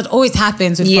 Right. Yes, that always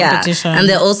happens with competition. And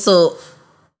they're also,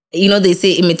 they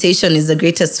say imitation is the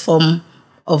greatest form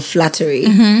of flattery.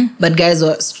 Mm-hmm. But guys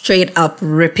were straight up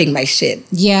ripping my shit.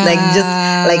 Yeah. Like just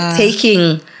like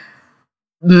taking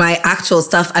my actual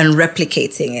stuff and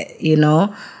replicating it,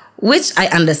 which I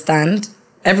understand.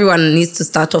 everyone needs to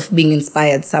start off being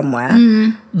inspired somewhere.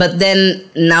 But then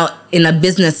now in a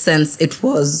business sense, it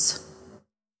was,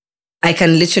 I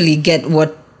can literally get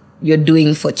what you're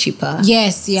doing for cheaper.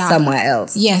 Yes, yeah. Somewhere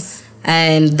else. Yes.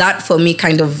 And that for me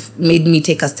kind of made me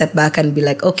take a step back and be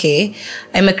like, okay,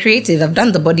 I'm a creative. I've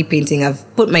done the body painting. I've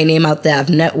put my name out there. I've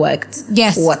networked.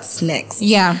 Yes. What's next?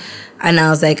 Yeah. And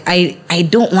I was like, I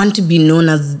don't want to be known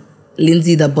as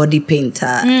Lindsay the body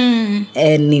painter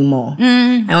anymore.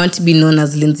 I want to be known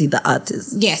as Lindsay the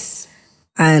artist. Yes.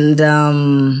 And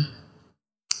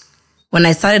when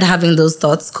I started having those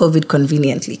thoughts, COVID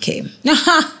conveniently came.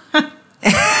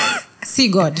 See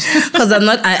God. Because I'm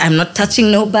not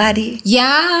touching nobody.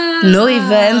 Yeah. No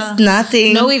events,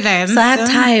 nothing. No events. So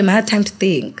I had time to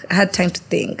think.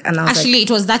 And I was actually, it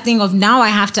was that thing of now I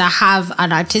have to have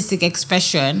an artistic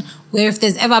expression where if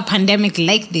there's ever a pandemic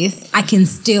like this, I can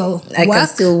still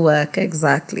work.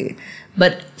 Exactly.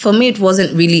 But for me, it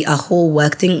wasn't really a whole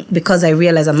work thing because I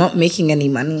realized I'm not making any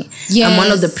money. Yes. I'm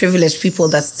one of the privileged people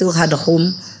that still had a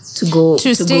home to go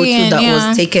to that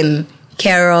was taken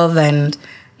care of. And,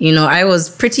 you know, I was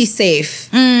pretty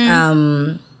safe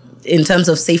in terms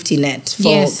of safety net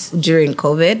during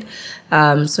COVID.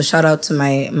 So shout out to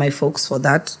my folks for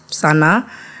that,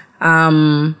 Sana.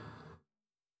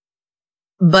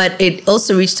 But it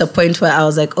also reached a point where I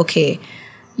was like, okay,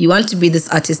 you want to be this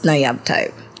artist, now you have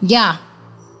time. Yeah.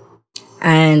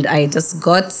 And I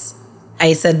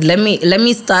said, let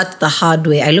me start the hard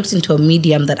way. I looked into a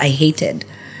medium that I hated,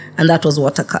 and that was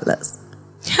watercolors.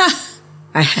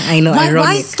 I know, ironic.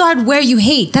 Why start where you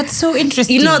hate? That's so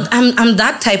interesting. You know, I'm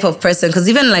that type of person, because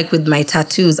even like with my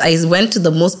tattoos, I went to the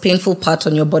most painful part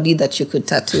on your body that you could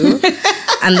tattoo.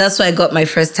 And that's why I got my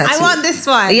first tattoo. I want this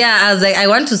one. Yeah, I was like, I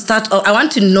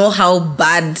want to know how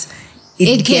bad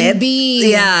it can be.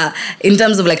 Yeah, in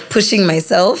terms of like pushing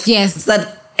myself. Yes. So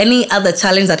that any other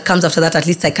challenge that comes after that, at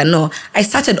least I can know. I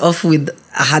started off with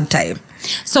a hard time.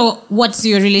 So what's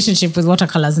your relationship with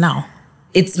watercolors now?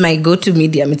 It's my go-to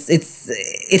medium.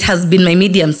 It has been my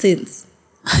medium since.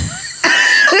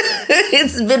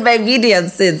 It's been my medium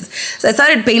since. So I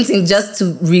started painting just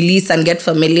to release and get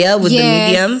familiar with the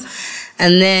medium.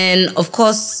 And then, of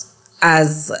course,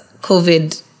 as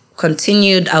COVID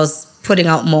continued, I was putting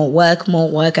out more work, and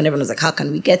everyone was like, how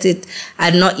can we get it? I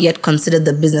had not yet considered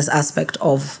the business aspect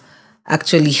of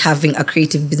actually having a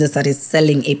creative business that is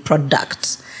selling a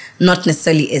product, not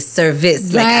necessarily a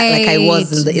service like I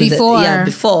was before.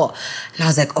 And I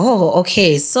was like, oh,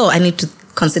 okay, so I need to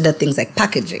consider things like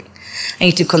packaging. I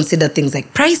need to consider things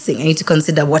like pricing. I need to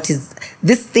consider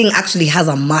this thing actually has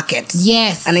a market.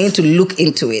 Yes. And I need to look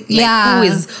into it.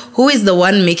 Like who is the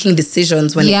one making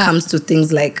decisions when it comes to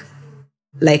things like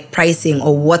pricing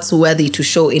or what's worthy to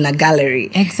show in a gallery.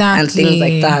 Exactly. And things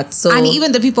like that. So, and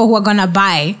even the people who are going to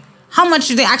buy, how much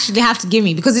do they actually have to give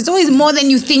me? Because it's always more than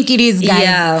you think it is, guys.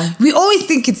 Yeah. We always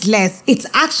think it's less. It's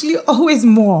actually always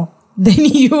more than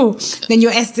you're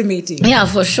estimating. Yeah,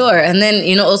 for sure. And then,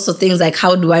 you know, also things like,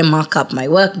 how do I mark up my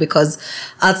work? Because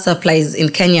art supplies in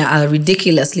Kenya are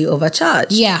ridiculously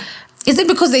overcharged. Yeah. Is it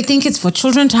because they think it's for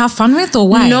children to have fun with, or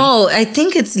why? No, I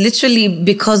think it's literally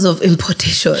because of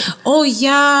importation. Oh,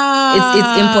 yeah.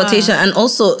 It's importation. And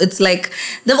also, it's like,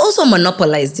 they've also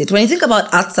monopolized it. When you think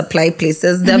about art supply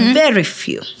places, there are very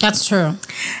few. That's true.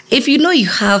 If you know you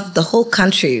have the whole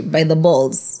country by the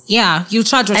balls. Yeah, you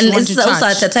charge what you want to charge. And it's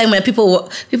also at a time where people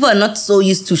are not so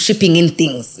used to shipping in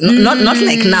things. Not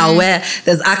like now, where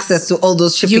there's access to all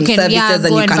those shipping services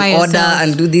and you can order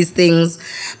and do these things.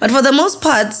 But for the most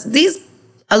part,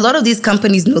 a lot of these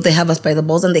companies know they have us by the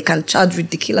balls and they can charge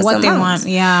ridiculous amounts. What they want,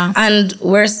 yeah. And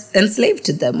we're enslaved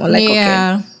to them. We're like,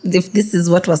 okay, if this is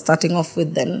what we're starting off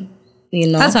with, then, you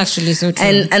know. That's actually so true.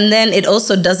 And then it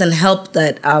also doesn't help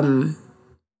that,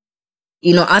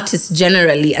 you know, artists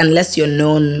generally, unless you're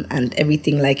known and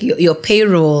everything, like your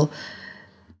payroll,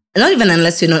 not even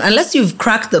unless you're known, unless you've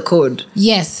cracked the code.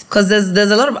 Yes. Because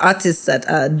there's a lot of artists that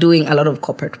are doing a lot of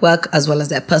corporate work as well as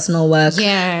their personal work.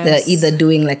 Yes. They're either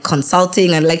doing like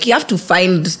consulting and like you have to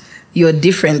find your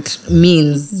different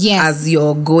means as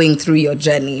you're going through your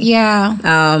journey. Yeah.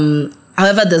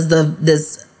 However,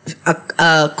 there's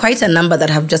quite a number that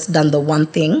have just done the one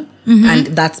thing and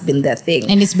that's been their thing.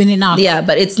 And it's been enough. Yeah,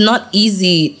 but it's not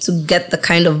easy to get the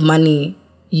kind of money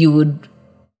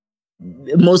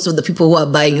most of the people who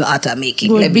are buying your art are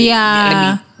making. Let me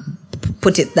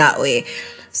put it that way.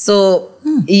 So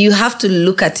you have to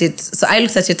look at it. So I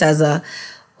looked at it as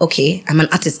okay, I'm an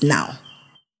artist now.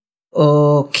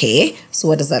 Okay, so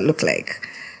what does that look like?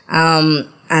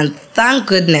 And thank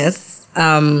goodness,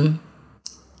 so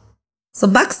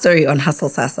backstory on Hustle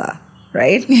Sasa,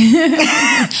 right?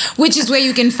 Which is where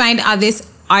you can find artists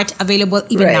art available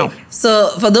even now? So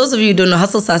for those of you who don't know,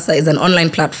 Hustle Sasa is an online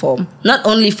platform, not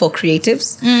only for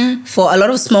creatives, for a lot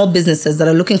of small businesses that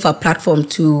are looking for a platform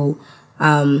to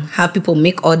have people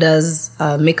make orders,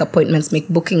 make appointments, make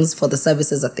bookings for the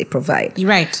services that they provide.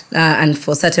 Right. And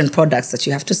for certain products that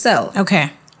you have to sell. Okay.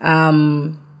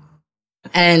 And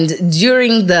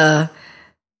during the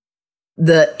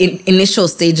initial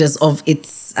stages of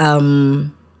its,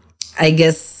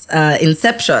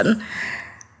 inception,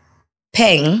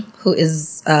 Peng, who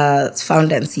is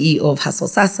founder and CEO of Hustle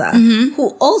Sasa,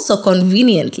 who also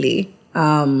conveniently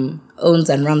owns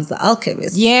and runs The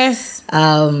Alchemist. Yes.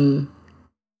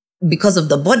 Because of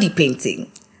the body painting,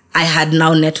 I had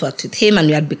now networked with him and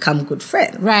we had become good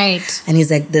friends. Right. And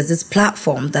he's like, there's this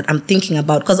platform that I'm thinking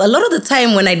about. Because a lot of the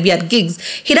time when I'd be at gigs,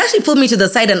 he'd actually pull me to the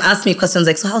side and ask me questions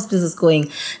like, so how's business going?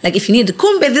 Like, if you need,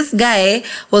 Kumbe, this guy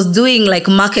was doing like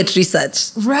market research.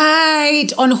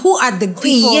 Right. On who are the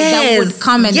people that would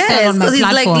come and sell on my platform. Because he's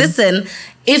like, listen,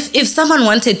 if someone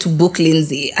wanted to book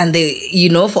Lindsay and they,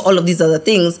 for all of these other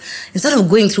things, instead of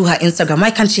going through her Instagram,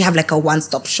 why can't she have like a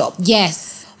one-stop shop?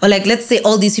 Yes. Or like, let's say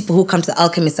all these people who come to The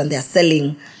Alchemist and they're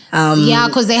selling.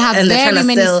 Because they have very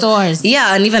many stores.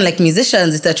 Yeah, and even like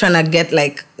musicians, if they're trying to get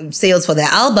like sales for their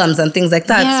albums and things like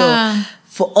that. Yeah. So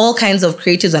for all kinds of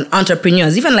creatives and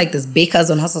entrepreneurs, even like there's bakers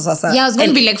on Hustle Sasa. Yeah, it's going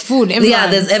to be like food. Everyone. Yeah,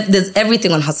 there's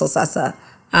everything on Hustle Sasa.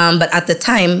 But at the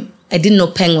time, I didn't know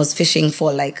Peng was fishing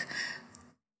for like,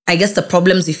 I guess the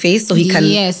problems we face so he can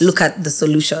look at the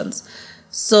solutions.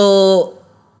 So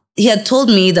he had told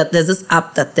me that there's this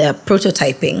app that they're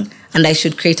prototyping and I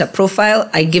should create a profile.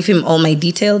 I give him all my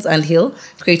details and he'll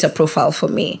create a profile for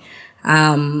me,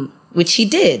 which he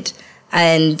did.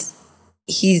 And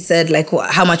he said, like,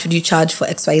 how much would you charge for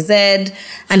XYZ?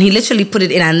 And he literally put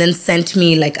it in and then sent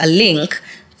me like a link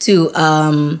to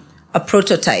a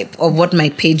prototype of what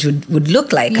my page would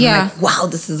look like. And I'm like, wow,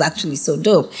 this is actually so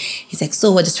dope. He's like,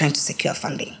 so we're just trying to secure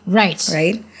funding. Right.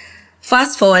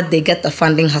 Fast forward, they get the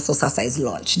funding, Hustle Sasa is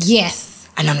launched. Yes.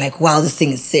 And I'm like, wow, this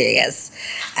thing is serious.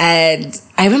 And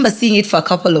I remember seeing it for a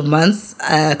couple of months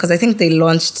because I think they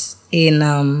launched in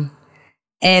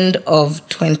end of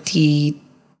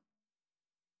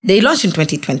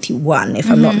 2021,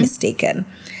 if I'm not mistaken.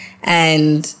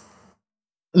 And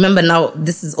remember now,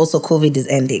 this is also COVID is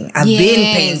ending. I've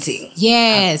been painting.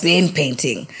 Yes. I've been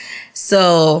painting.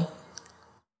 So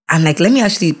I'm like, let me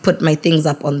actually put my things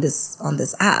up on this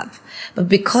app. But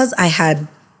because I had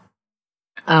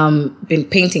been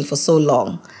painting for so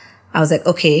long, I was like,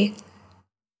 okay,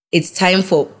 it's time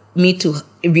for me to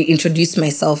reintroduce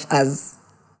myself as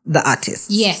the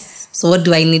artist. Yes. So what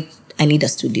do I need? I need a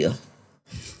studio.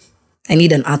 I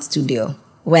need an art studio.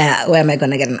 Where am I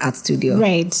going to get an art studio?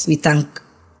 Right. We thank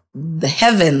the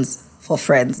heavens for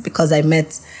friends because I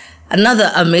met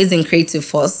another amazing creative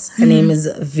force. Her name is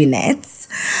Vinette.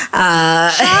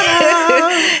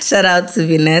 Shout out to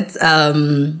Vinette,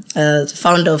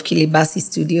 founder of Kilibasi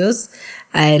Studios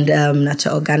and Nature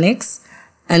Organics.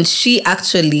 And she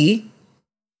actually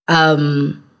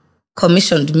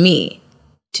commissioned me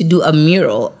to do a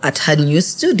mural at her new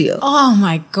studio. Oh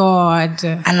my God.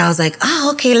 And I was like,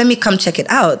 okay, let me come check it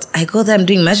out. I go there, I'm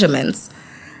doing measurements.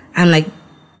 I'm like,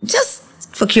 just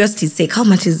for curiosity's sake, how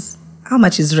much is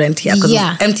rent here? Because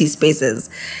it's empty spaces.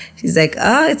 She's like,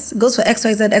 it goes for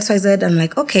XYZ. I'm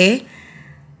like, okay.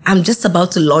 I'm just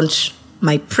about to launch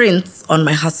my prints on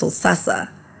my Hustle Sasa.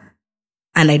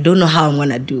 And I don't know how I'm going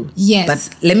to do. Yes. But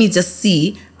let me just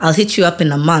see. I'll hit you up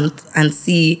in a month and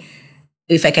see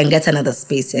if I can get another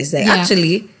space. She's like,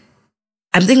 actually,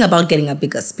 I'm thinking about getting a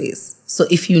bigger space. So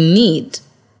if you need,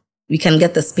 we can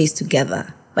get the space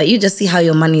together. But you just see how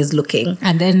your money is looking.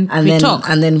 And then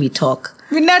we talk.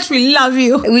 Vinette, we love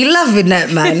you. We love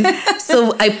Vinette, man.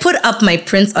 So I put up my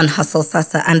prints on Hustle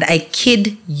Sasa and I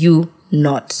kid you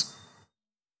not.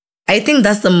 I think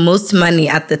that's the most money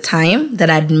at the time that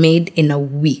I'd made in a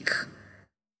week.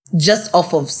 Just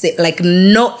off of, like,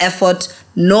 no effort,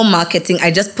 no marketing.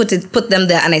 I just put them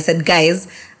there and I said, guys,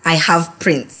 I have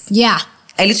prints. Yeah.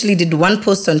 I literally did one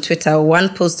post on Twitter, one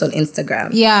post on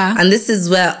Instagram. Yeah. And this is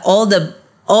where all the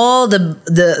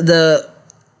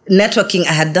networking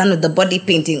I had done with the body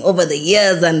painting over the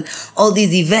years and all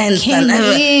these events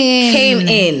came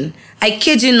in. I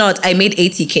kid you not, I made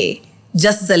 80K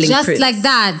just selling prints. Just like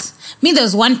that. There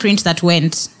was one print that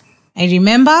went. I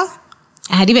remember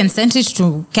I had even sent it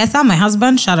to Kesa, my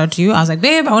husband. Shout out to you. I was like,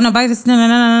 babe, I want to buy this.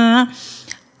 And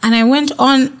I went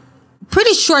on,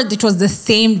 pretty sure it was the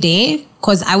same day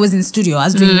because I was in studio. I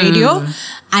was doing radio.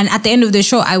 And at the end of the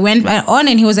show, I went on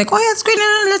and he was like, oh, yeah, it's great.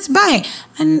 No, let's buy.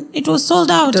 And it was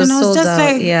sold out. I was just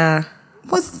like, yeah.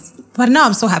 But now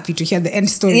I'm so happy to hear the end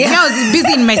story. Yeah. I was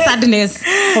busy in my sadness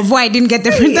of why I didn't get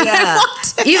the print that I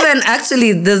want. Even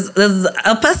actually, there's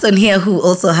a person here who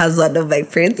also has one of my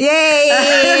prints.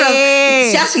 Yay!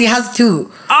 She actually has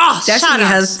two. Oh, she actually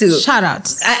has two. Shout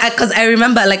out. Because I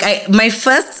remember, like,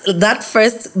 that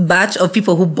first batch of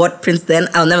people who bought prints then,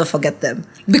 I'll never forget them.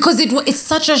 Because it's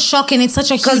such a shock and it's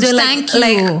such a huge thank you.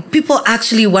 Like, people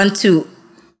actually want to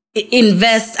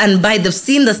invest and buy. They've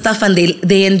seen the stuff and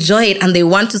they enjoy it and they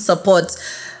want to support,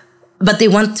 but they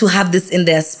want to have this in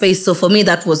their space. So for me,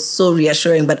 that was so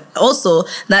reassuring. But also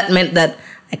that meant that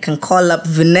I can call up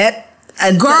Vinette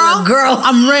and girl,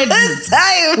 I'm ready. It's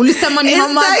time. Will you send money?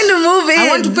 How much? It's time to move in. I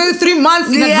want to pay 3 months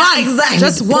in advance. Exactly.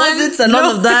 Just deposits and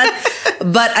all of that.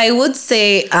 But I would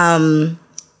say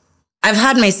I've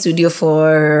had my studio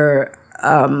for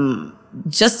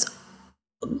just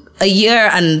a year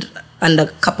and a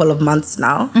couple of months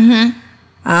now. Mm-hmm.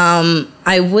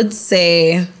 I would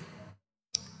say,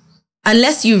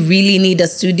 unless you really need a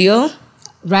studio,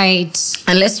 right?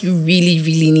 Unless you really,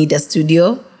 really need a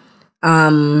studio,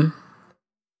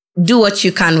 do what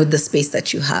you can with the space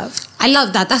that you have. I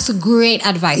love that. That's a great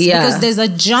advice. Yeah. Because there's a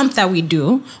jump that we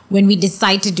do when we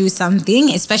decide to do something,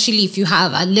 especially if you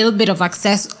have a little bit of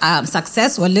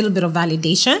success or a little bit of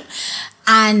validation.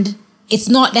 And it's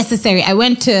not necessary. I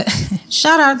went to a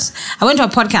podcast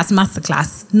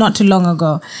masterclass not too long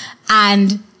ago.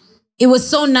 And it was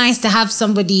so nice to have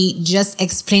somebody just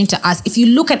explain to us, if you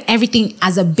look at everything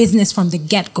as a business from the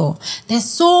get-go, there's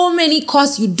so many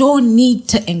costs you don't need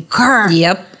to incur.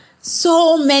 Yep.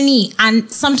 So many. And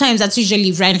sometimes that's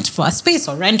usually rent for a space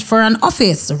or rent for an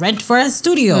office or rent for a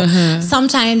studio. Mm-hmm.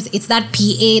 Sometimes it's that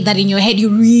PA that in your head you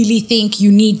really think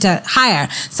you need to hire.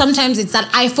 Sometimes it's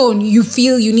that iPhone you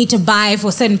feel you need to buy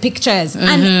for certain pictures. Mm-hmm.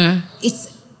 And it's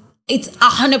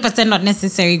 100% not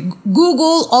necessary.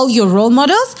 Google all your role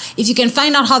models. If you can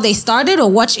find out how they started or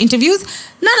watch interviews,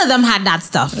 none of them had that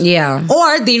stuff. Yeah.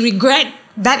 Or they regret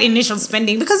that initial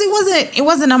spending because it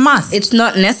wasn't a must. It's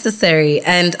not necessary.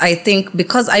 And I think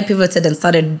because I pivoted and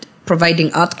started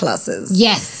providing art classes.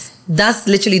 Yes. That's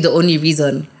literally the only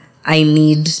reason I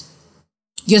need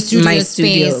your studio my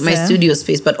studio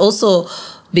space. But also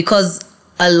because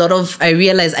I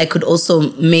realized I could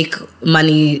also make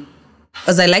money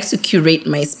because I like to curate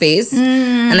my space.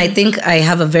 And I think I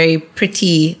have a very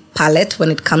pretty palette when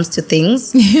it comes to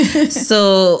things.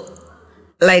 So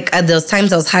like at those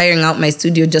times I was hiring out my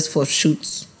studio just for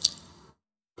shoots.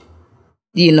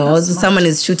 You know, so someone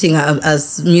is shooting a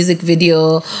music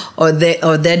video or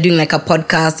they're doing like a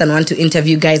podcast and want to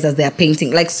interview guys as they're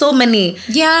painting. Like so many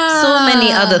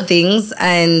other things.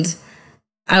 And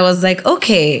I was like,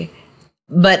 okay.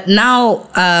 But now,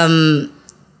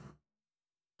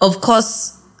 of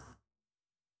course,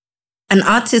 an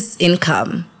artist's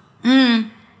income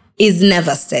is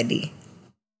never steady.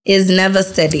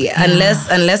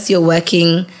 Unless you're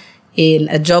working in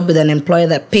a job with an employer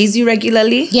that pays you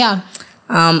regularly. Yeah.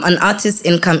 An artist's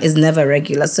income is never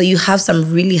regular. So you have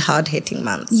some really hard-hitting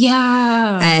months.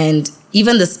 Yeah. And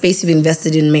even the space you've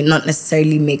invested in may not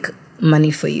necessarily make money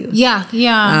for you. Yeah,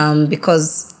 yeah.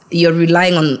 Because you're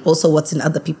relying on also what's in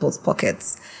other people's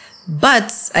pockets.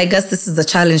 But I guess this is the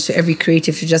challenge to every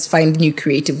creative, to just find new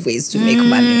creative ways to make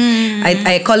money.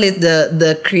 I call it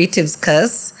the creative's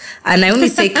curse. And I only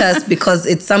say curse because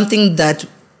it's something that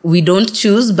we don't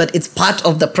choose, but it's part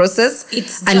of the process.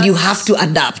 And you have to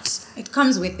adapt. It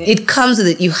comes with it. It comes with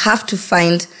it. You have to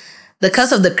find... The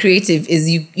curse of the creative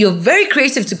is you're very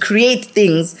creative to create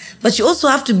things, but you also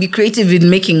have to be creative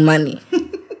in making money.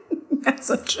 That's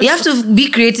so true. You have to be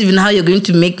creative in how you're going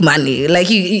to make money.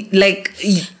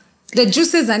 The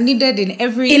juices are needed in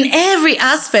every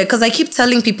aspect. Because I keep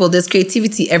telling people there's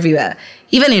creativity everywhere,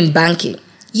 even in banking.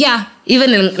 Yeah.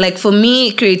 Even in, like, for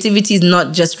me, creativity is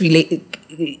not just related.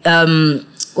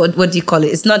 What do you call it?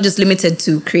 It's not just limited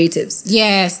to creatives.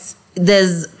 Yes.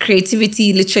 There's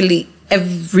creativity literally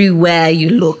everywhere you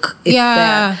look. It's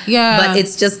there. Yeah. But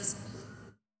it's just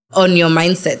on your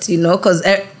mindset, you know? Because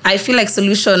I feel like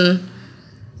solution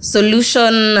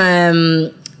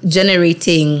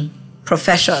generating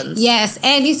professions. Yes,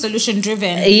 any solution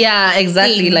driven. Yeah,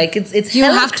 exactly. Thing. Like it's you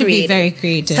hella have to creative. be very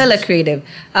creative. Hella creative.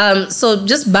 So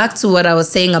just back to what I was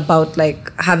saying about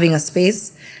like having a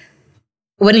space.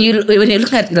 When you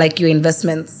look at like your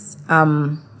investments,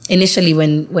 initially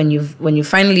when you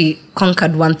finally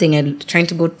conquered one thing and trying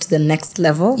to go to the next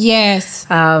level. Yes.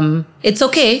 It's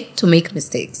okay to make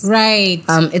mistakes. Right.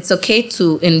 It's okay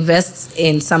to invest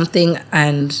in something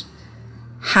and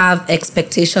have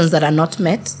expectations that are not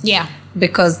met. Yeah.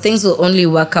 Because things will only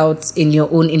work out in your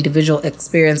own individual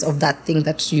experience of that thing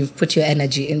that you've put your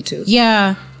energy into.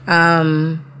 Yeah.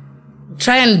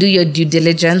 try and do your due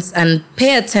diligence and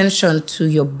pay attention to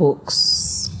your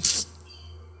books.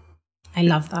 I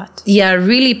love that. Yeah,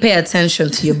 really pay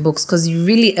attention to your books, because you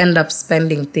really end up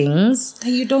spending things that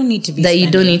you don't need to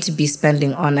be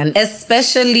spending on. And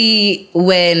especially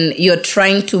when you're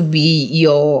trying to be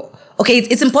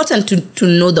it's important to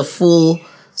know the full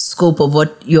scope of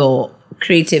what your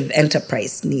creative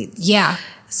enterprise needs. Yeah.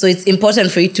 So it's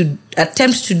important for you to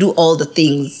attempt to do all the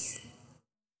things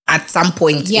at some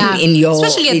point in your...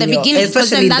 Especially at the beginning, because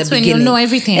then that's when you'll know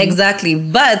everything. Exactly.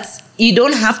 But you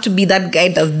don't have to be that guy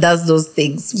that does those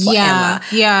things forever.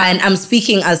 Yeah. And I'm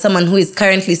speaking as someone who is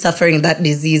currently suffering that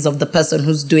disease of the person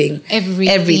who's doing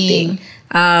everything.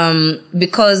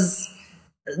 Because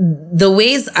the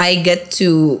ways I get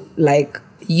to like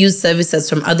use services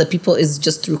from other people is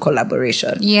just through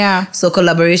collaboration. Yeah. So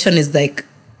collaboration is like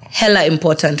hella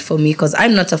important for me, because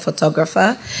I'm not a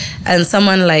photographer, and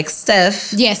someone like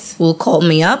Steph will call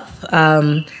me up.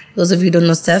 Those of you who don't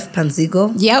know Steph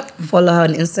Panzigo, follow her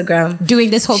on Instagram. Doing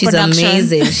this whole production.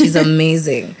 She's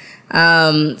amazing.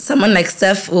 Someone like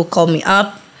Steph will call me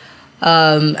up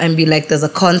and be like, there's a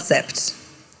concept,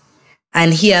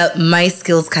 and here my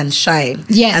skills can shine.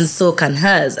 Yes. And so can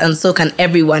hers, and so can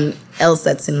everyone else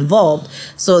that's involved.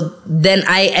 So then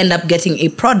I end up getting a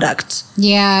product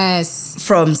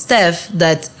from Steph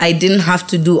that I didn't have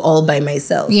to do all by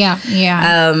myself.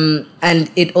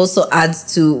 And it also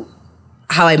adds to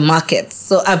how I market.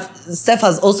 So Steph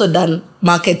has also done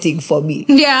marketing for me.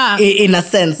 In a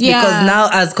sense. Because now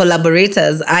as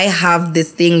collaborators, I have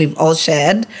this thing we've all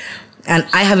shared, and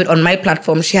I have it on my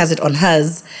platform, she has it on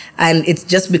hers, and it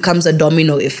just becomes a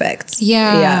domino effect.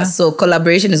 So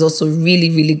collaboration is also really,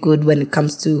 really good when it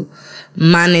comes to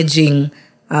managing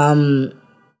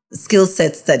skill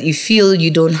sets that you feel you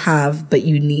don't have but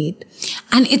you need.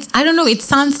 And it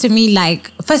sounds to me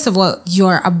like, first of all,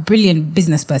 you're a brilliant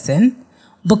business person,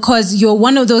 because you're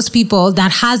one of those people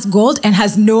that has gold and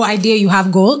has no idea you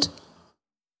have gold.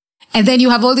 And then you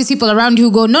have all these people around you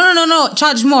who go, no,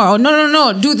 charge more. Or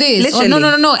no, do this. Literally.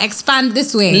 Or no, expand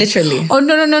this way. Literally. Or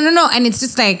no. And it's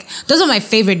just like, those are my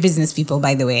favorite business people,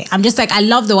 by the way. I'm just like, I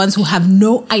love the ones who have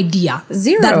no idea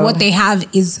that what they have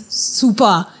is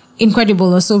super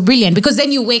incredible or so brilliant. Because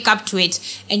then you wake up to it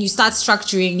and you start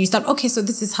structuring. You start, okay, so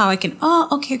this is how I can,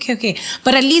 okay.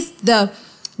 But at least the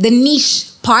niche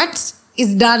part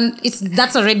is done.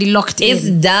 That's already locked in. It's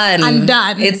done. I'm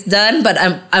done. It's done, but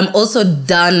I'm also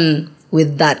done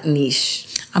with that niche.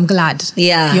 I'm glad.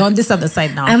 Yeah. You're on this other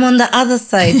side now. I'm on the other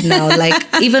side now. Like,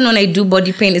 even when I do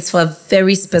body paint, it's for a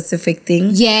very specific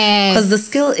thing. Yes. Because the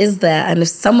skill is there, and if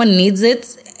someone needs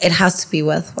it, it has to be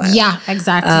worthwhile. Yeah,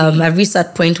 exactly. I've reached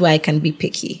that point where I can be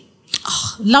picky.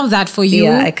 Oh, love that for you.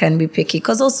 Yeah, I can be picky,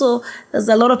 because also there's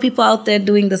a lot of people out there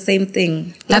doing the same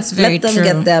thing. That's very true. Let them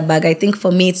get their bag. I think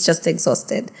for me, it's just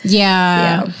exhausted.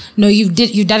 Yeah. No, you've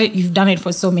done it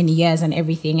for so many years and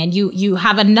everything, and you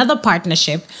have another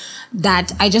partnership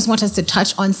that I just want us to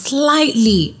touch on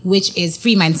slightly, which is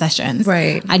Free Mind Sessions.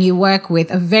 Right. And you work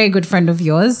with a very good friend of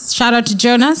yours. Shout out to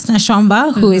Jonas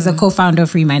Nashomba, who is a co-founder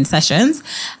of Free Mind Sessions.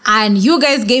 And you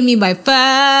guys gave me my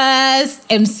first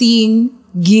emceeing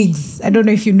gigs. I don't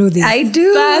know if you know this. I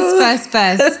do.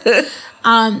 First.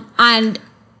 And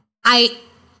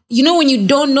when you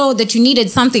don't know that you needed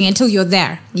something until you're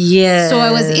there. Yeah. So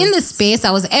I was in the space,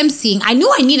 I was emceeing. I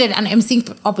knew I needed an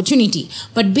emceeing opportunity.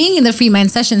 But being in the Free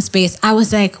Mind Session space, I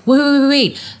was like,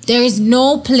 wait. There is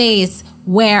no place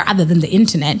where, other than the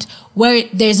internet, where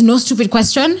there's no stupid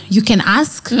question you can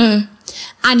ask.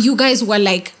 And you guys were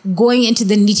like going into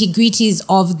the nitty-gritties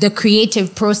of the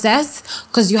creative process,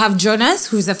 because you have Jonas,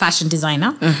 who's a fashion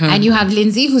designer, and you have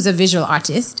Lindsay, who's a visual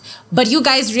artist. But you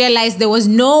guys realized there was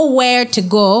nowhere to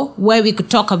go where we could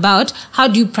talk about how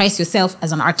do you price yourself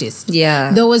as an artist.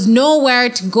 Yeah. There was nowhere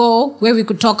to go where we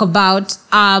could talk about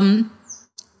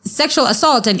sexual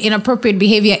assault and inappropriate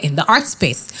behavior in the art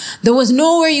space. There was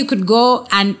nowhere you could go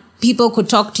and people could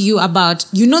talk to you about,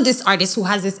 this artist who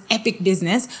has this epic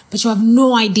business, but you have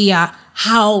no idea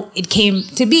how it came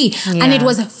to be. Yeah. And it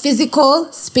was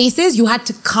physical spaces. You had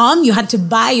to come, you had to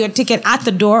buy your ticket at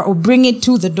the door or bring it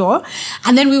to the door.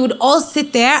 And then we would all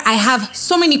sit there. I have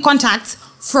so many contacts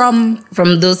from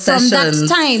those sessions. From that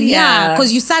time. Yeah.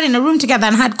 Because you sat in a room together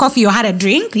and had coffee or had a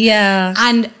drink. Yeah.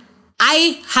 And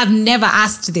I have never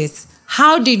asked this.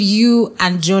 How did you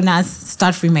and Jonas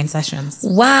start Free Mind Sessions?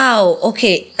 Wow.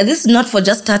 Okay. This is not for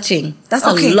just touching. That's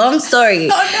a long story.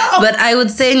 Oh, no. But I would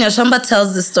say Nyashamba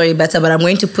tells the story better, but I'm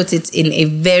going to put it in a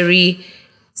very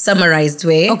summarized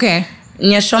way. Okay.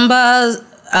 Nyashamba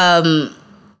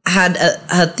had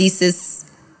her thesis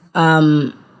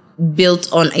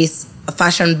built on a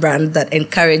fashion brand that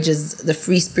encourages the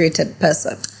free-spirited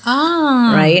person.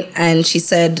 Ah. Right? And she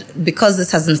said, because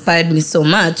this has inspired me so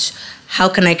much, how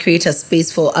can I create a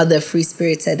space for other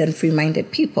free-spirited and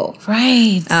free-minded people?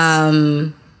 Right.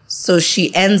 So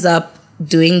she ends up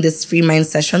doing these free mind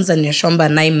sessions, and Nyashomba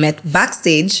and I met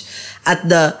backstage at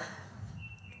the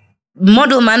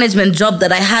model management job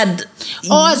that I had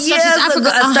years ago.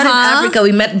 I started in Africa.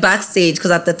 We met backstage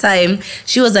because at the time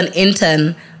she was an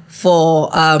intern for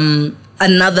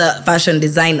another fashion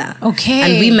designer. Okay.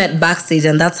 And we met backstage,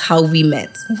 and that's how we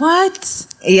met. What?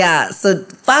 Yeah. So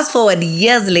fast forward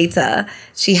years later,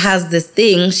 she has this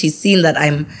thing. She's seen that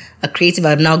I'm a creative.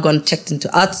 I've now checked into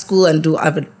art school and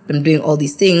I'm doing all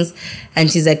these things. And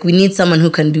she's like, we need someone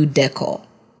who can do decor.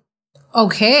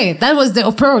 Okay. That was the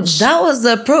approach. That was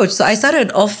the approach. So I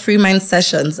started off Free Mind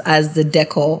Sessions as the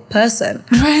decor person.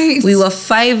 Right. We were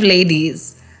 5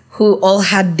 ladies who all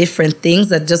had different things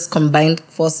that just combined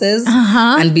forces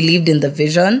and believed in the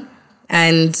vision.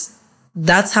 And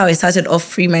that's how I started off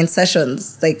Free Mind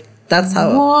Sessions. Like, that's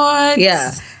how. What?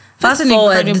 Yeah. That's an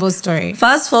incredible story.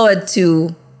 Fast forward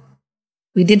to,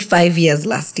 we did 5 years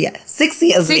last year. 6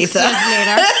 years later. 6 years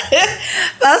later.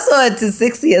 Fast forward to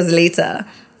 6 years later.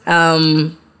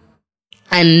 And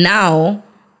now,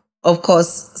 of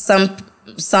course,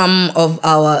 some of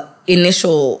our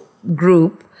initial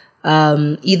group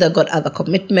either got other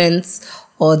commitments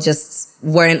or just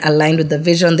weren't aligned with the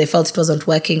vision. They felt it wasn't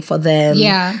working for them.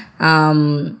 Yeah.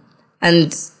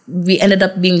 And we ended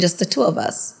up being just the 2 of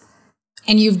us.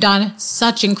 And you've done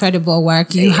such incredible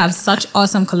work. You have such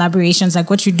awesome collaborations, like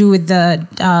what you do with the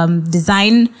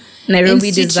Nairobi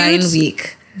Institute. Design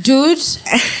Week. Dude,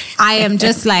 I am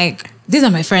just like, these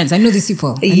are my friends. I know these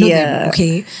people. I know them,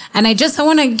 okay? And I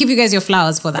want to give you guys your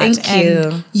flowers for that. Thank you.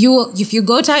 And if you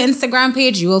go to our Instagram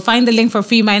page, you will find the link for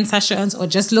Free Mind Sessions, or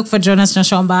just look for Jonas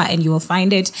Nyashomba and you will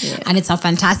find it. Yeah. And it's a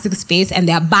fantastic space, and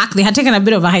they are back. They had taken a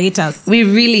bit of a hiatus. We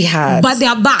really had. But they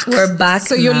are back. We're back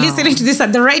So you're listening to this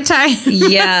at the right time.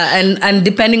 Yeah, and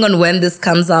depending on when this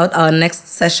comes out, our next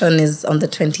session is on the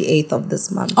 28th of this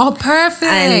month. Oh,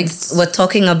 perfect. And we're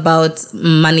talking about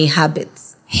money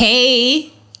habits.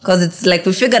 Hey. Because it's like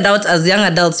we figured out as young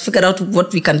adults,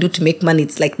 what we can do to make money.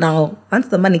 It's like now, once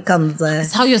the money comes...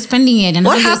 it's how you're spending it and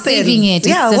how you're saving it.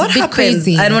 Yeah, what happens?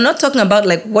 Crazy. And we're not talking about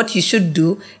like what you should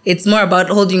do. It's more about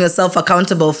holding yourself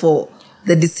accountable for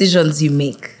the decisions you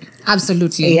make.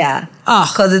 Absolutely. Yeah.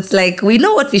 Because it's like we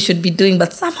know what we should be doing,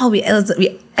 but somehow we end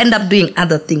up doing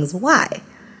other things. Why?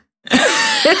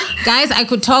 Guys, I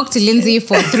could talk to Lindsay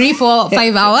for 3, 4,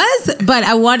 5 hours, but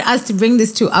I want us to bring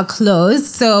this to a close.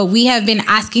 So we have been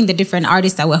asking the different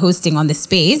artists that we're hosting on the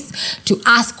space to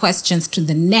ask questions to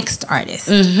the next artist.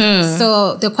 Mm-hmm.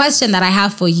 So the question that I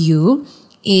have for you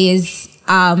is,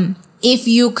 if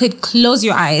you could close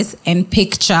your eyes and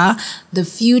picture the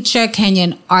future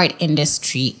Kenyan art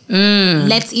industry,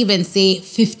 let's even say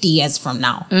 50 years from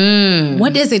now,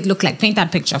 what does it look like? Paint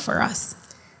that picture for us.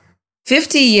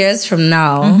 50 years from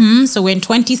now. Mm-hmm. So we're in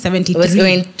 2073. We're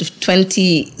going to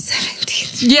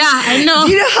 2017. Yeah, I know.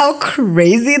 Do you know how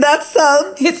crazy that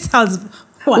sounds? It sounds...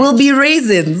 What? We'll be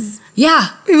raisins. Yeah.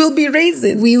 We will be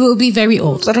raisins. We will be very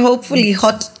old. But hopefully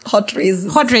hot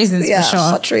raisins. Hot raisins, for sure.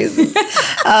 Hot raisins.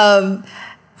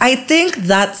 I think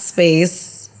that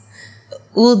space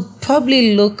will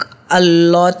probably look a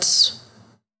lot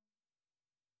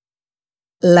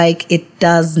like it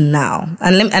does now.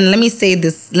 And let me say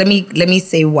this. Let me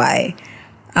say why.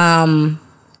 I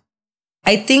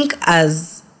think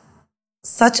as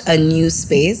such a new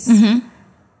space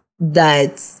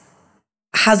that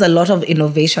has a lot of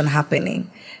innovation happening,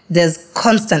 there's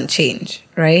constant change,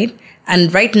 right?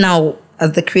 And right now,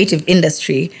 as the creative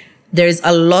industry, there's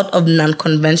a lot of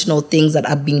non-conventional things that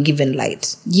are being given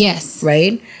light. Yes.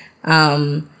 Right?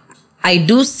 I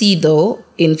do see, though,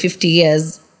 in 50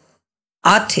 years,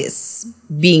 artists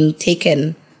being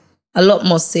taken a lot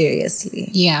more seriously.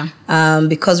 Yeah.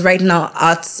 Because right now,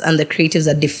 arts and the creatives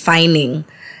are defining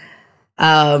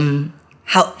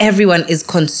how everyone is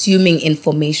consuming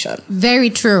information.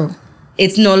 Very true.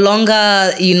 It's no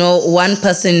longer, one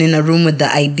person in a room with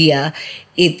the idea.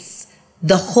 It's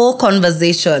the whole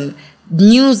conversation.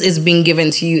 News is being given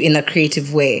to you in a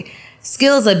creative way.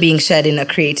 Skills are being shared in a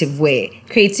creative way.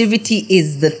 Creativity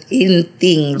is the in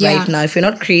thing right now. If you're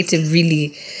not creative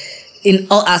really in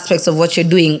all aspects of what you're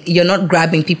doing, you're not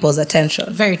grabbing people's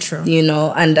attention. Very true.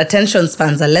 And attention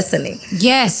spans are lessening.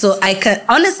 Yes. So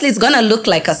honestly, it's going to look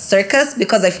like a circus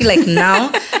because I feel like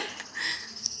now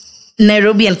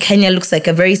Nairobi and Kenya looks like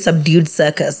a very subdued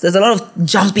circus. There's a lot of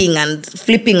jumping and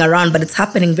flipping around, but it's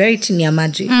happening very chini ya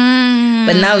maji.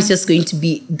 But now it's just going to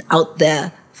be out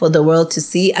there for the world to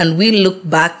see. And we look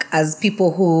back as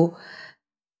people who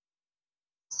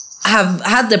have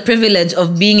had the privilege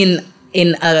of being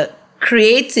in a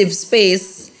creative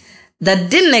space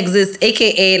that didn't exist,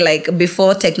 aka like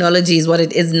before technology is what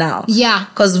it is now. Yeah.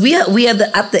 Because we are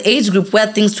at the age group where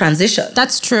things transition.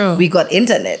 That's true. We got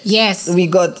internet. Yes. We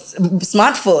got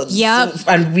smartphones. Yep.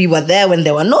 And we were there when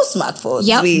there were no smartphones.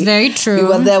 Yep, very true. We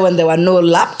were there when there were no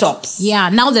laptops. Yeah,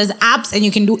 now there's apps and you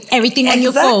can do everything on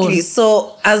your phone. Exactly.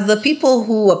 So as the people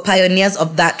who were pioneers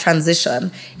of that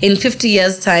transition, in 50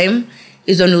 years' time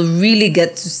is when we'll really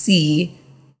get to see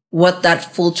what that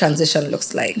full transition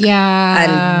looks like.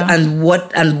 Yeah. And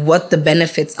what the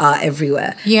benefits are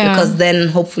everywhere. Yeah. Because then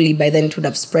hopefully by then it would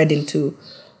have spread into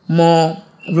more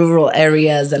rural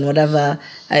areas and whatever.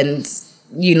 And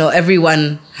you know,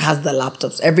 everyone has the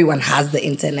laptops, everyone has the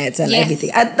internet and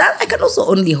everything. I can also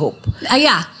only hope.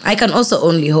 Yeah. I can also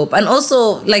only hope. And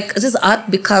also like this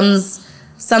art becomes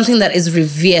something that is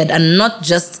revered and not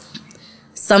just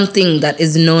something that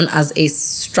is known as a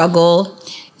struggle.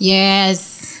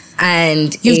 Yes.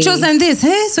 And you've chosen this,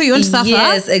 hey? So you want to suffer?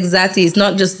 Yes, exactly. It's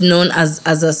not just known as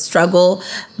a struggle,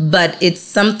 but it's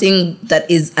something that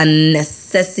is a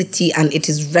necessity and it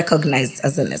is recognized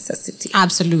as a necessity.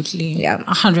 Absolutely. Yeah.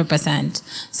 100%.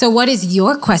 So what is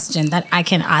your question that I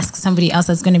can ask somebody else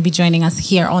that's going to be joining us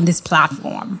here on this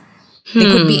platform? They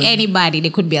could be anybody. They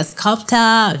could be a sculptor,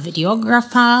 a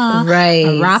videographer,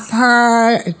 a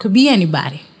rapper. It could be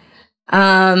anybody.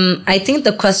 I think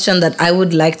the question that I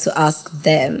would like to ask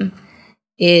them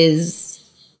is,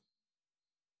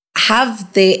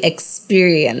 have they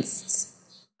experienced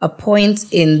a point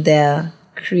in their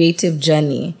creative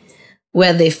journey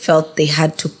where they felt they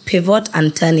had to pivot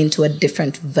and turn into a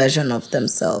different version of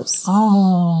themselves?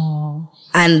 Oh.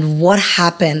 And what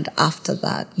happened after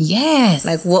that? Yes.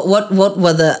 Like what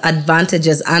were the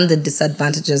advantages and the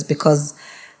disadvantages? Because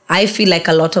I feel like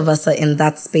a lot of us are in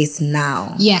that space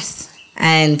now. Yes.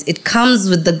 And it comes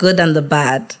with the good and the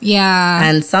bad. Yeah.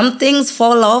 And some things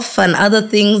fall off and other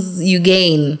things you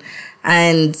gain.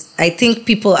 And I think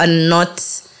people are not,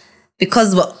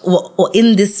 because we're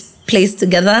in this place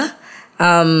together,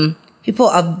 people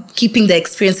are keeping the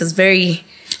experiences very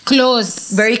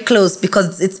close,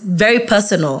 because it's very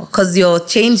personal, because you're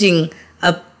changing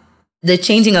they're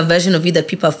changing a version of you that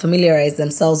people have familiarized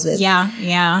themselves with. Yeah,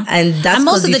 yeah. And that's, and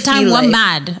most of the time we're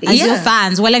mad as your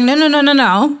fans. We're like,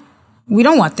 no. We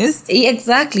don't want this.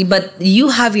 Exactly. But you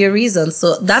have your reasons.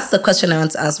 So that's the question I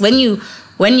want to ask. When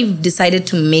you've decided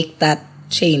to make that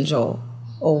change, or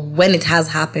when it has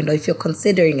happened, or if you're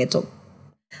considering it, or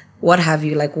what have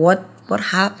you, like what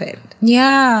happened?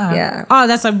 Yeah. Yeah. Oh,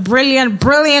 that's a brilliant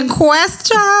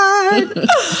question.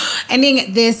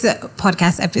 Ending this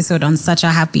podcast episode on such a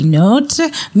happy note.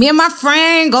 Me and my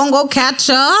friend gonna go catch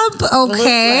up,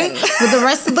 okay, with the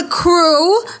rest of the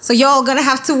crew. So y'all gonna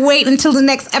have to wait until the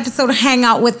next episode to hang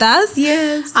out with us.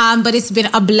 Yes. But it's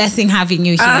been a blessing having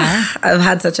you here. I've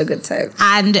had such a good time.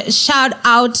 And shout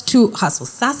out to Hustle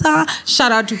Sasa.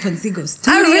 Shout out to Panzigo Studios.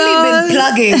 I've really been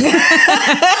plugging.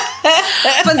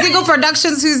 Panzigo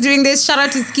Productions, who's doing this. Shout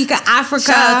out to Skika Africa,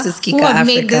 Shout out to Skika who have Africa.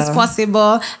 made this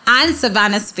possible, and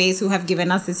Savannah Space, who have given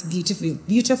us this beautiful,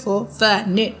 beautiful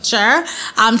furniture.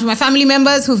 To my family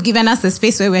members who've given us the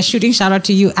space where we're shooting, shout out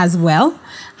to you as well.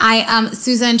 I am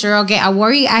Susan Joroge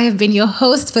Awori. I have been your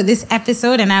host for this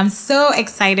episode, and I'm so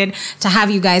excited to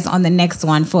have you guys on the next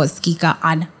one for Skika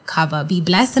Uncover. Be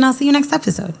blessed, and I'll see you next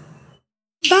episode.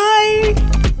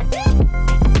 Bye.